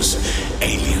oceans.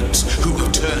 Aliens who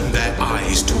have turned their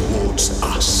eyes towards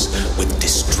us with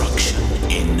destruction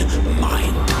in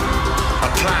mind. A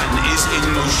plan is in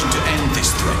motion to end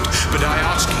this threat, but I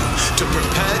ask you to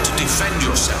prepare to defend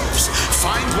yourselves.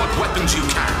 Find what weapons you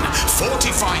can.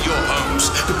 Fortify your homes,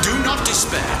 but do not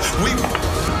despair.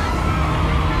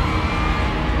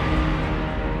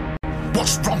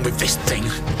 What's wrong with this thing?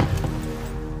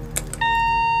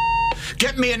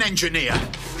 Get me an engineer.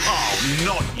 Oh,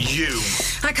 not you.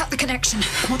 I cut the connection.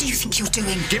 What do you think you're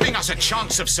doing? Giving us a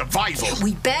chance of survival.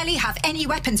 We barely have any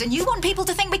weapons, and you want people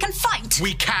to think we can fight?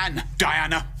 We can,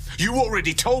 Diana. You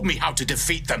already told me how to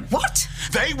defeat them. What?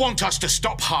 They want us to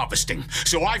stop harvesting,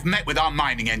 so I've met with our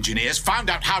mining engineers, found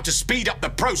out how to speed up the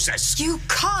process. You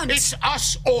can't. It's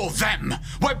us or them.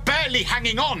 We're barely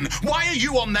hanging on. Why are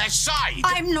you on their side?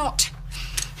 I'm not.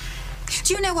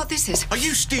 Do you know what this is? Are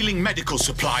you stealing medical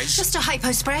supplies? Just a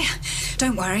hypo spray.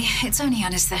 Don't worry, it's only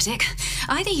anesthetic.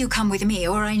 Either you come with me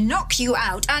or I knock you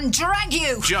out and drag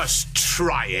you. Just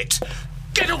try it.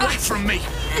 Get away from me!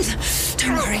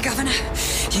 Don't worry, Governor.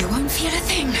 You won't feel a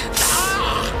thing.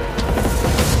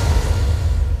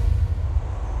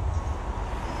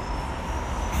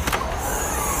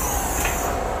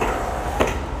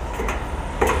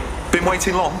 Been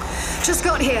waiting long? Just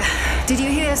got here. Did you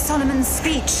hear Solomon's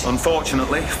speech?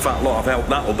 Unfortunately, fat lot of help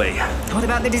that'll be. What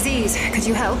about the disease? Could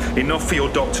you help? Enough for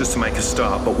your doctors to make a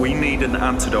start, but we need an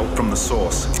antidote from the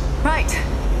source. Right.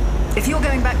 If you're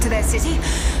going back to their city,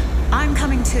 I'm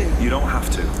coming too. You don't have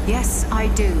to. Yes, I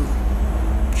do.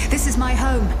 This is my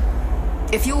home.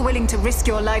 If you're willing to risk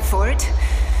your life for it,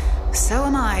 so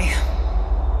am I.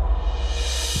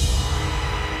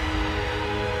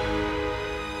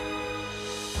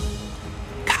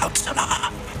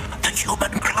 Counselor, the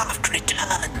human craft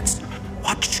returns.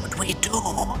 What should we do?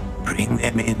 Bring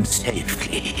them in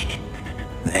safely.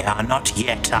 They are not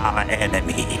yet our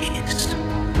enemies.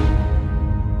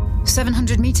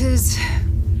 700 meters.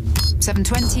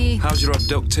 720. How's your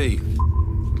abductee?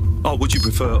 Oh, would you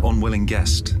prefer unwilling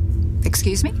guest?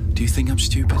 Excuse me? Do you think I'm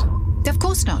stupid? Of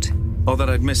course not. Or that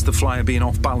I'd missed the flyer being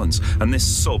off balance, and this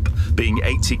sub being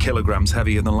 80 kilograms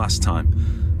heavier than last time?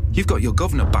 You've got your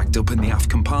governor backed up in the aft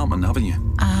compartment, haven't you?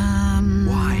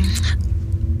 Why?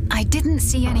 I didn't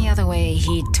see any other way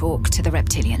he'd talk to the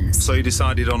reptilians. So you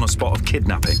decided on a spot of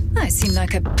kidnapping? It seemed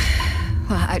like a...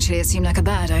 Well, actually, it seemed like a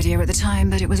bad idea at the time,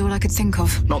 but it was all I could think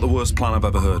of. Not the worst plan I've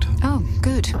ever heard. Oh,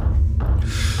 good.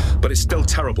 But it's still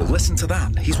terrible. Listen to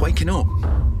that. He's waking up.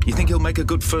 You think he'll make a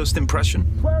good first impression?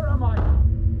 Where am I?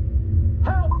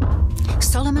 Help!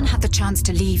 Solomon had the chance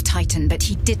to leave Titan, but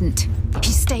he didn't.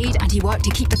 He stayed and he worked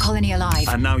to keep the colony alive.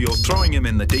 And now you're throwing him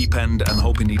in the deep end and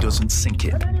hoping he doesn't sink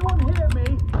it. Can anyone hear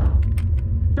me?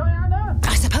 Diana?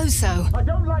 I suppose so. I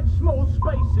don't like small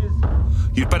spaces.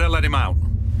 You'd better let him out.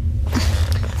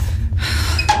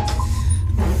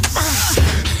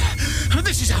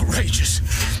 This is outrageous.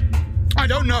 I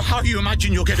don't know how you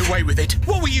imagine you'll get away with it.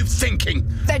 What were you thinking?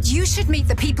 That you should meet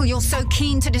the people you're so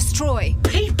keen to destroy.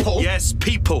 People? Yes,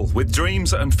 people with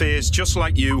dreams and fears just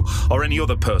like you or any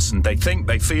other person. They think,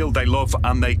 they feel, they love,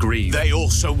 and they grieve. They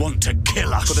also want to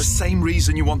kill us. For the same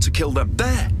reason you want to kill them.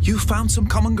 There, you found some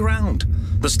common ground.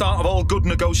 The start of all good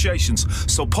negotiations.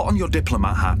 So put on your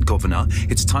diplomat hat, Governor.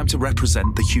 It's time to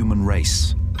represent the human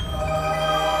race.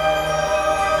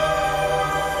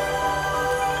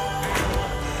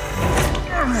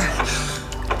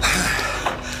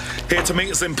 Here to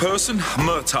meet us in person,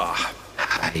 Murtaugh.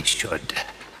 I should,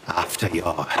 after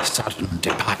your sudden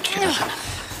departure.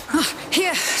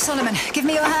 Here, Solomon, give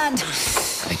me your hand.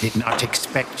 I did not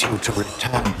expect you to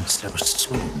return so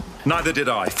soon. Neither did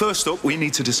I. First up, we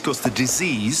need to discuss the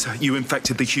disease you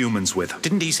infected the humans with.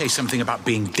 Didn't he say something about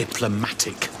being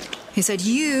diplomatic? He said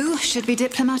you should be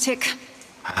diplomatic.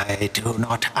 I do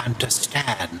not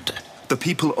understand. The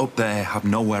people up there have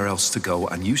nowhere else to go,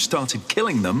 and you started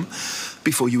killing them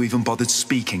before you even bothered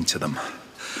speaking to them.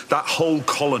 That whole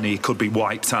colony could be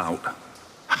wiped out.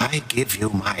 I give you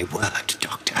my word,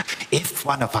 Doctor. If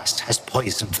one of us has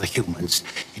poisoned the humans,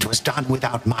 it was done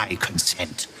without my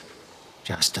consent.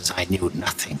 Just as I knew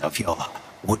nothing of your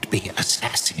would-be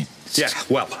assassins. Yeah,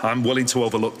 well, I'm willing to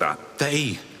overlook that.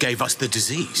 They gave us the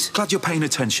disease. Glad you're paying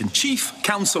attention. Chief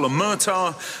Counselor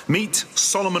Murtaugh, meet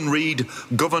Solomon Reed,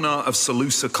 Governor of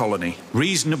Salusa Colony.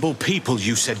 Reasonable people,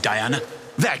 you said, Diana.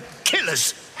 They're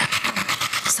killers.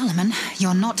 Solomon,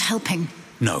 you're not helping.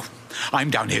 No, I'm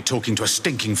down here talking to a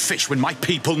stinking fish when my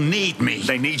people need me.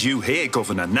 They need you here,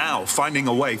 Governor, now, finding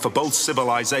a way for both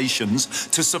civilizations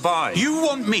to survive. You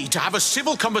want me to have a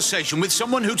civil conversation with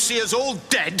someone who'd see us all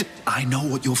dead? I know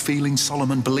what you're feeling,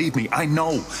 Solomon, believe me, I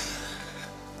know.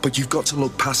 But you've got to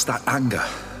look past that anger.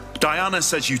 Diana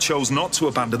says you chose not to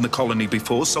abandon the colony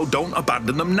before, so don't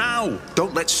abandon them now.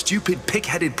 Don't let stupid,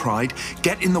 pig-headed pride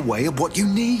get in the way of what you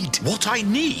need. What I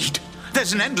need?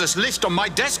 There's an endless list on my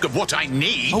desk of what I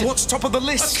need. Oh, what's top of the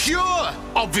list? A cure,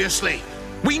 obviously.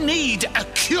 We need a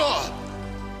cure.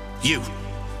 You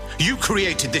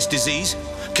created this disease.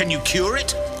 Can you cure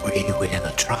it? We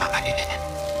will try.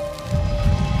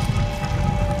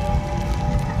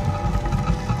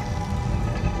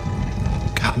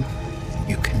 Come,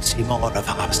 you can see more of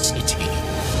our city.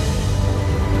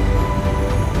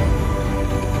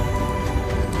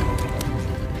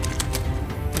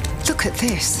 Look at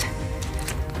this.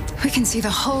 We can see the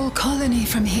whole colony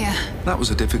from here. That was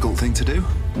a difficult thing to do.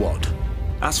 What?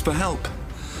 Ask for help.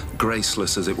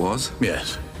 Graceless as it was.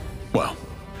 Yes. Well,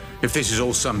 if this is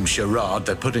all some charade,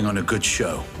 they're putting on a good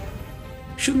show.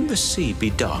 Shouldn't the sea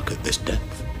be dark at this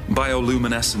depth?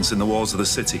 Bioluminescence in the walls of the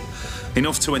city.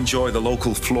 Enough to enjoy the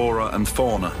local flora and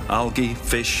fauna. Algae,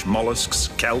 fish, mollusks,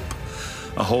 kelp.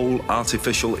 A whole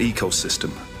artificial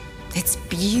ecosystem. It's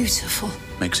beautiful.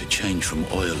 Makes a change from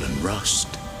oil and rust.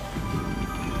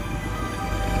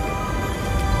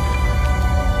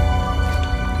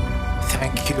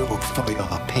 Thank you for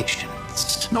your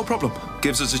patience. No problem.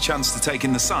 Gives us a chance to take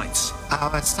in the sights.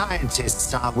 Our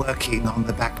scientists are working on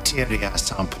the bacteria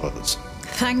samples.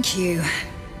 Thank you.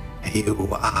 You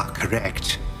are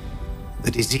correct.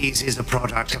 The disease is a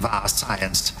product of our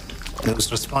science.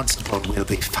 Those responsible will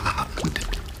be found.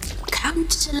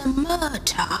 Councillor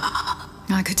Murtaugh.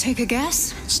 I could take a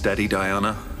guess. Steady,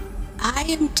 Diana. I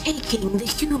am taking the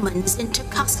humans into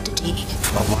custody.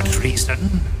 For what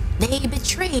reason? They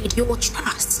betrayed your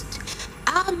trust.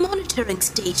 Our monitoring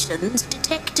stations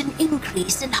detect an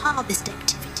increase in harvest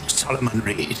activity. Solomon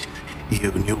Reed,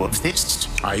 you knew of this?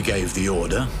 I gave the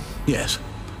order, yes.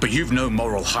 But you've no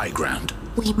moral high ground.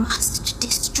 We must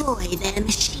destroy their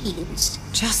machines.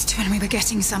 Just when we were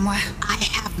getting somewhere. I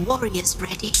have warriors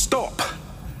ready. Stop!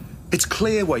 It's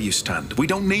clear where you stand. We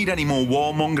don't need any more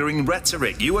warmongering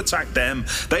rhetoric. You attack them,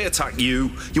 they attack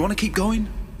you. You want to keep going?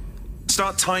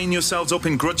 Start tying yourselves up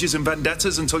in grudges and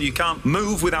vendettas until you can't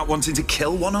move without wanting to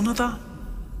kill one another?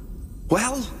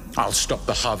 Well? I'll stop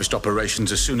the harvest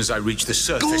operations as soon as I reach the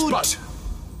surface, Good! but...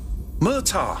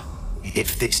 Murtaugh!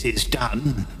 If this is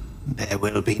done, there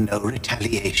will be no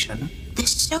retaliation. The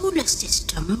solar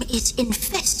system is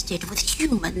infested with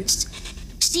humans.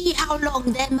 See how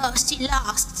long their mercy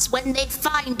lasts when they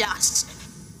find us.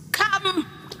 Come!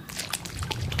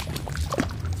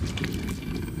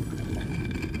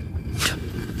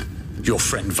 Your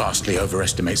friend vastly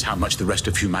overestimates how much the rest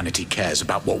of humanity cares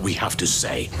about what we have to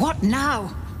say. What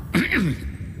now?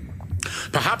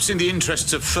 Perhaps in the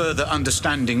interests of further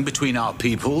understanding between our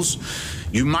peoples,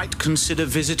 you might consider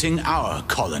visiting our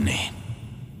colony.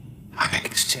 I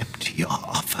accept your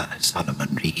offer,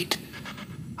 Solomon Reed.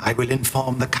 I will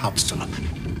inform the council.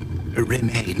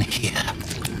 Remain here.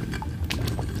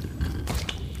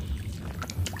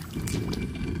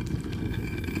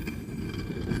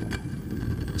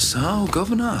 So,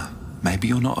 Governor, maybe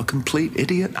you're not a complete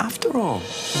idiot after all.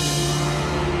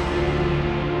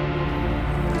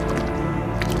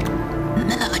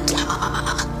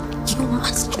 Murtaugh, you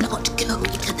must not go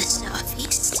to the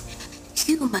surface.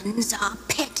 Humans are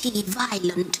petty,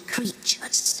 violent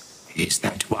creatures. Is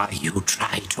that why you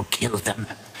try to kill them?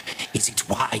 Is it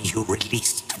why you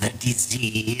released the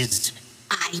disease?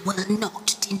 I will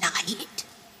not deny it.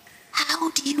 How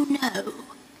do you know?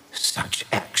 Such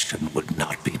action would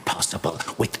not be possible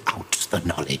without the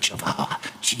knowledge of our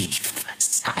chief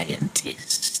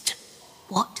scientist.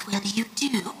 What will you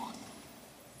do?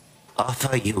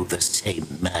 Offer you the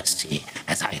same mercy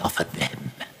as I offered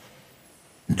them.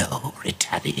 No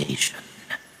retaliation.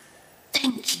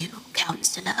 Thank you,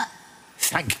 Counselor.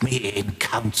 Thank me in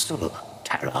council,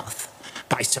 Taroth,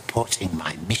 by supporting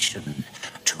my mission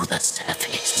to the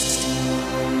surface.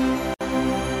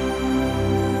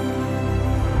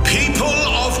 People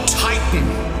of Titan,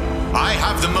 I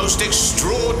have the most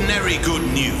extraordinary good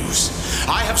news.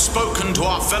 I have spoken to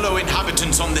our fellow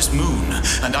inhabitants on this moon,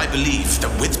 and I believe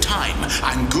that with time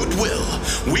and goodwill,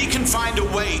 we can find a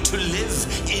way to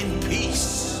live in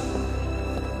peace.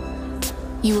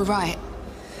 You were right.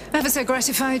 Ever so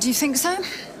gratified, you think so?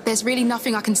 There's really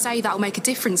nothing I can say that'll make a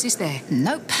difference, is there?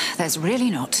 Nope, there's really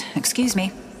not. Excuse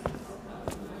me.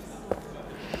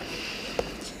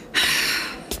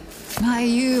 Why are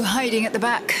you hiding at the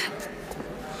back?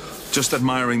 Just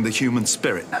admiring the human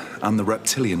spirit and the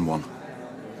reptilian one.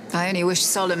 I only wish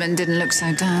Solomon didn't look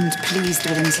so damned pleased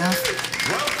with himself.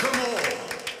 Welcome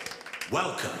all.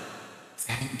 Welcome.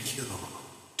 Thank you.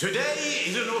 Today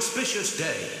is an auspicious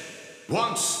day.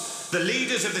 Once the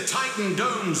leaders of the Titan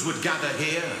Domes would gather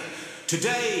here.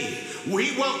 Today,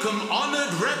 we welcome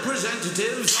honored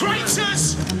representatives...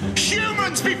 Traitors!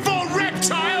 Humans before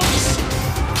reptiles!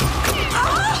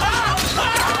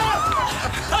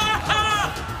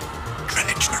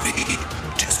 Treachery!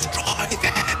 Destroy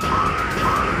them!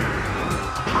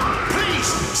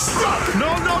 Please, stop!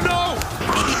 No, no, no!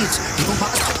 Please, you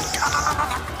must...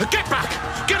 Get back!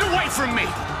 Get away from me!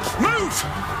 Move!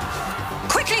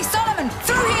 Quickly, Solomon!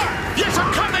 Through here! Yes,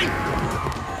 I'm coming!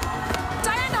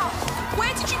 Diana,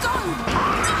 where did you go?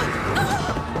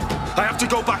 I have to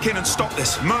go back in and stop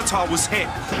this. Murtaugh was hit.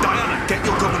 Diana, get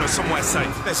your governor somewhere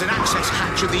safe. There's an access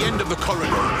hatch at the end of the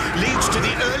corridor. Leads to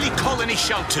the early colony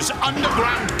shelters,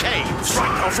 underground caves.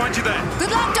 Right, I'll find you there.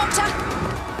 Good luck, Doctor!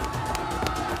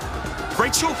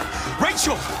 Rachel?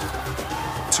 Rachel!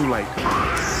 Too late.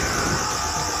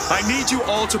 I need you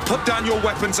all to put down your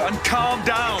weapons and calm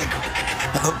down.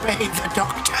 Obey the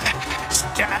doctor.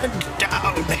 Stand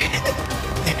down.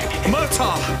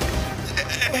 Murtaugh!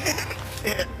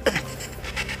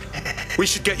 We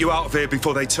should get you out of here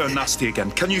before they turn nasty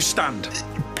again. Can you stand?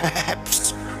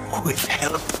 Perhaps with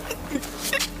help.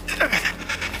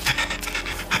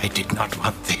 I did not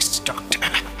want this, Doctor.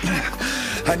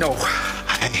 I know.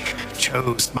 I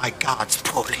chose my guards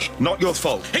poorly. Not your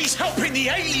fault. He's helping the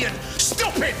alien!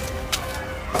 Stop him!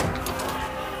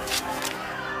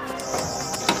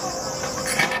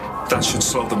 That should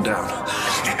slow them down.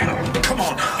 Come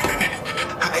on.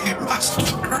 I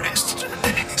must rest.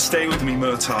 Stay with me,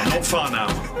 Murtaugh. Not far now.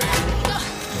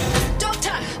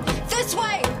 Doctor! This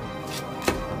way!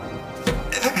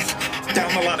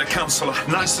 Down the ladder, Counselor.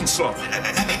 Nice and slow.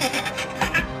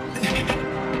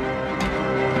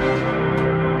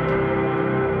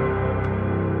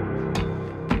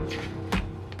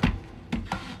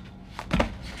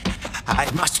 I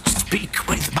must speak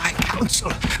with my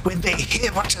council. When they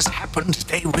hear what has happened,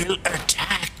 they will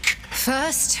attack.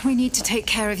 First, we need to take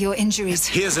care of your injuries.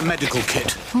 Here's a medical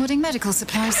kit. Hoarding medical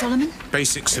supplies, Solomon?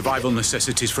 Basic survival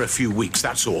necessities for a few weeks,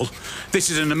 that's all. This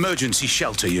is an emergency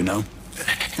shelter, you know.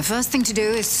 The first thing to do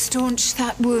is staunch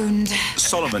that wound.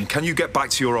 Solomon, can you get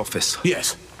back to your office?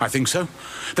 Yes, I think so.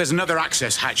 There's another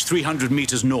access hatch 300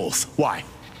 meters north. Why?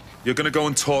 You're going to go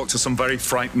and talk to some very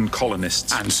frightened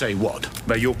colonists. And say what?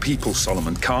 They're your people,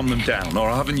 Solomon. Calm them down. Or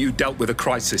haven't you dealt with a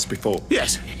crisis before?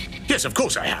 Yes. Yes, of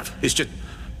course I have. It's just...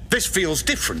 this feels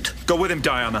different. Go with him,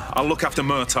 Diana. I'll look after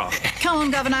Murtaugh. Come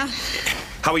on, Governor.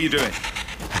 How are you doing?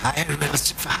 I will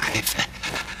survive.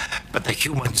 But the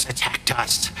humans attacked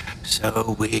us,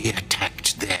 so we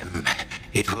attacked them.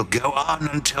 It will go on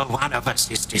until one of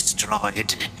us is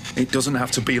destroyed. It doesn't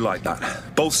have to be like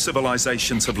that. Both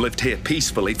civilizations have lived here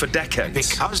peacefully for decades.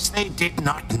 Because they did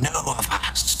not know of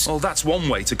us. Well, that's one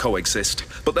way to coexist,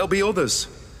 but there'll be others.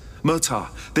 Murtaugh,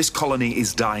 this colony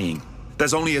is dying.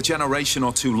 There's only a generation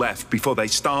or two left before they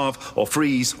starve or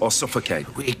freeze or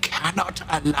suffocate. We cannot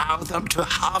allow them to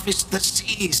harvest the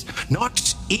seas,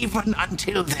 not even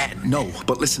until then. No,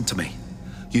 but listen to me.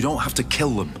 You don't have to kill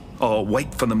them or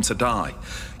wait for them to die.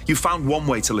 You found one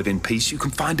way to live in peace, you can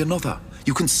find another.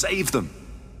 You can save them.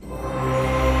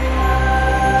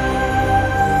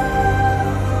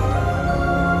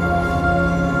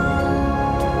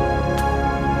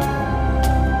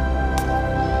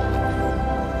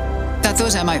 I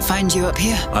thought I might find you up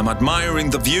here. I'm admiring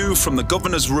the view from the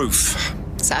governor's roof.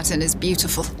 Saturn is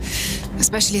beautiful,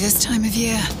 especially this time of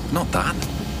year. Not that.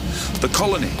 The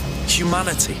colony.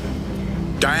 Humanity.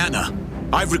 Diana,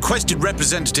 I've requested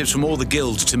representatives from all the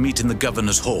guilds to meet in the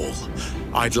governor's hall.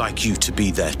 I'd like you to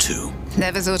be there too.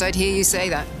 Never thought I'd hear you say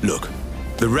that. Look,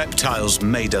 the reptiles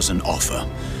made us an offer.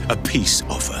 A peace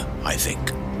offer, I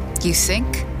think. You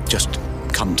think? Just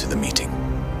come to the meeting.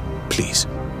 Please.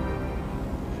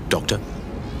 Doctor?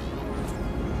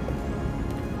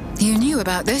 You knew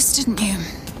about this, didn't you?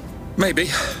 Maybe.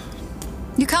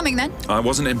 You coming then? I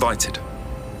wasn't invited.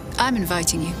 I'm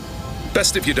inviting you.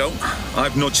 Best if you don't.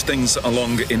 I've nudged things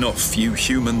along enough. You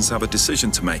humans have a decision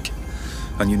to make.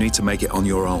 And you need to make it on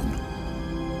your own.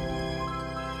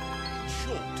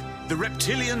 Short, the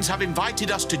reptilians have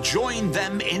invited us to join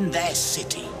them in their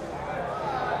city.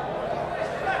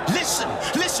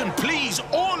 Listen, please,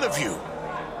 all of you.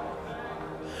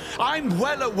 I'm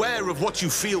well aware of what you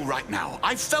feel right now.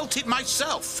 I've felt it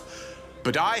myself.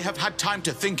 But I have had time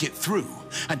to think it through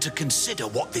and to consider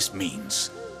what this means.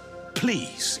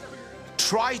 Please,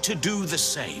 try to do the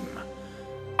same.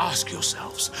 Ask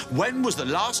yourselves, when was the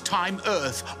last time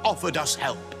Earth offered us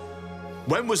help?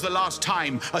 When was the last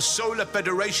time a Solar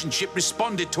Federation ship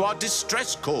responded to our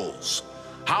distress calls?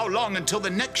 How long until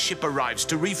the next ship arrives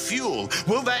to refuel?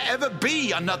 Will there ever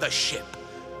be another ship?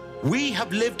 We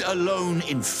have lived alone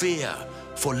in fear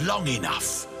for long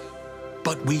enough,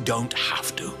 but we don't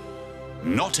have to.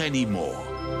 Not anymore.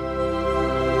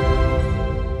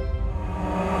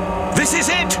 This is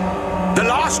it! The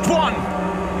last one!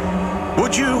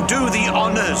 Would you do the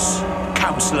honors,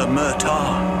 Councillor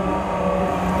Murtaugh?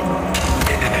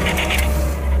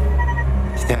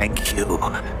 Thank you,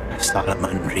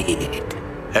 Solomon Reed.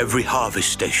 Every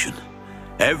harvest station,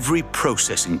 every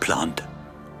processing plant,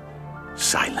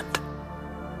 silent.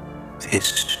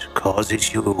 This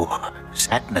causes you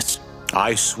sadness.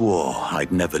 I swore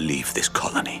I'd never leave this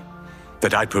colony,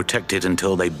 that I'd protect it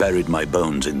until they buried my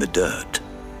bones in the dirt.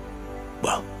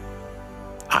 Well,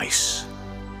 ice.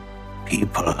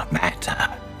 People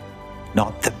matter,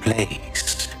 not the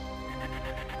place.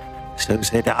 So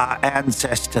said our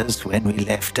ancestors when we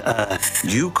left Earth.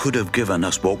 You could have given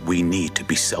us what we need to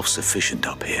be self-sufficient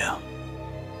up here.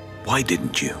 Why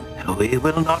didn't you? We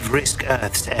will not risk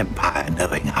Earth's empire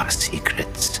knowing our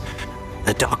secrets.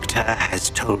 The Doctor has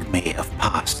told me of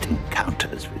past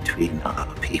encounters between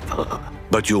our people.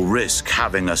 But you'll risk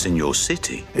having us in your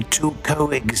city. To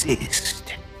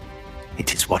coexist.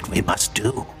 It is what we must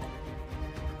do.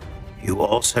 You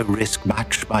also risk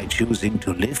much by choosing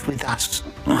to live with us.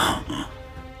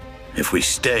 If we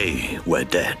stay, we're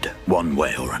dead, one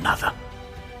way or another.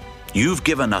 You've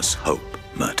given us hope,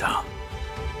 Murtaugh.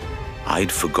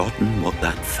 I'd forgotten what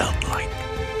that felt like.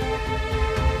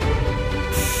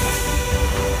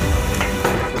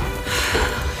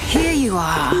 Here you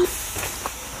are.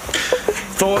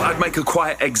 Thought I'd make a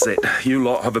quiet exit. You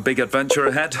lot have a big adventure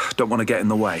ahead. Don't want to get in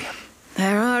the way.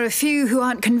 There are a few who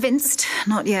aren't convinced,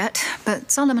 not yet,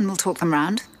 but Solomon will talk them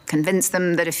round. Convince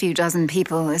them that a few dozen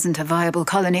people isn't a viable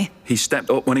colony. He stepped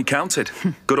up when he counted.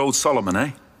 Good old Solomon,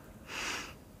 eh?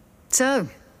 So,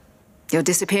 you're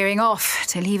disappearing off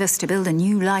to leave us to build a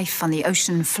new life on the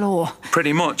ocean floor.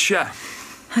 Pretty much, yeah.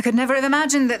 I could never have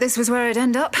imagined that this was where I'd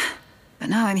end up, but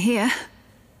now I'm here.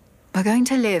 We're going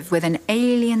to live with an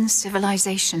alien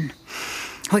civilization.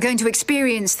 We're going to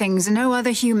experience things no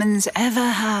other humans ever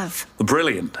have.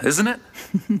 Brilliant, isn't it?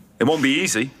 It won't be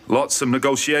easy. Lots of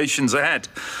negotiations ahead.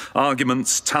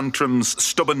 Arguments, tantrums,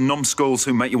 stubborn numbskulls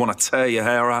who make you want to tear your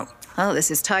hair out. Well,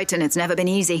 this is Titan. It's never been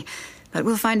easy. But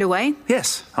we'll find a way.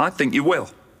 Yes, I think you will.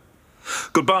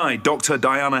 Goodbye, Dr.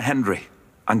 Diana Henry.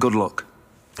 And good luck.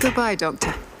 Goodbye,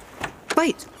 Doctor.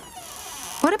 Wait.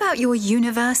 What about your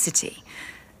university?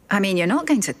 I mean, you're not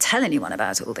going to tell anyone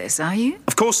about all this, are you?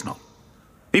 Of course not.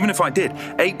 Even if I did,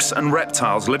 apes and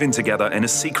reptiles living together in a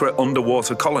secret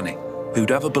underwater colony.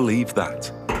 Who'd ever believe that?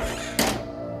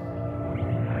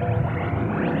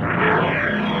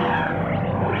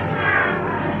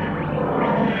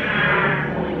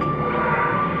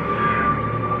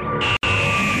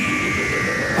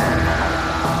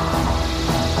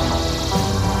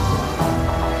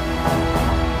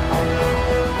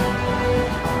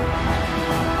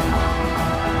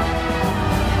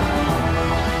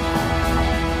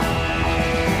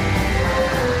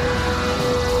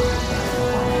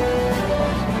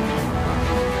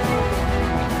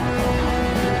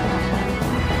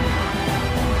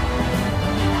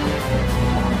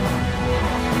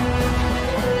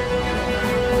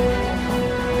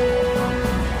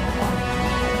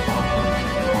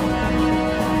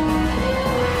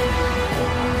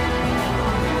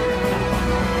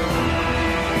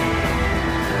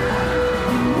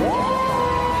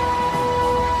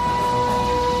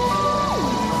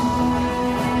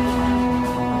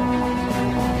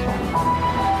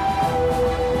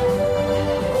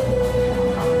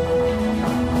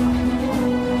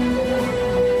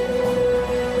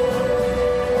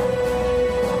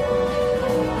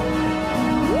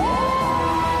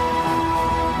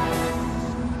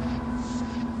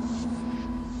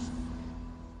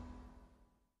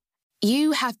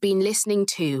 You have been listening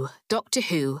to Doctor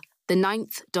Who, The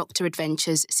Ninth Doctor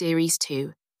Adventures Series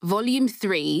 2, Volume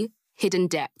 3, Hidden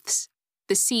Depths,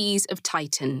 The Seas of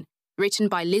Titan, written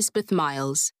by Lisbeth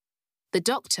Miles. The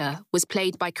Doctor was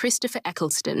played by Christopher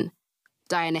Eccleston,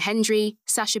 Diana Hendry,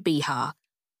 Sasha Bihar,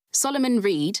 Solomon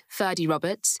Reed, Ferdy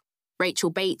Roberts,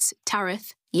 Rachel Bates,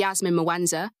 Tareth, Yasmin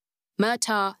Mwanza,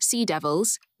 Murtaugh, Sea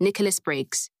Devils, Nicholas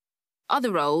Briggs.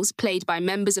 Other roles played by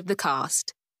members of the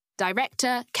cast.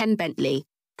 Director, Ken Bentley.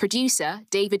 Producer,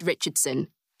 David Richardson.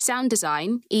 Sound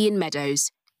design, Ian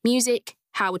Meadows. Music,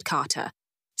 Howard Carter.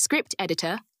 Script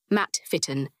editor, Matt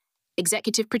Fitton.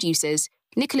 Executive producers,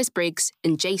 Nicholas Briggs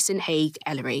and Jason Haig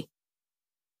Ellery.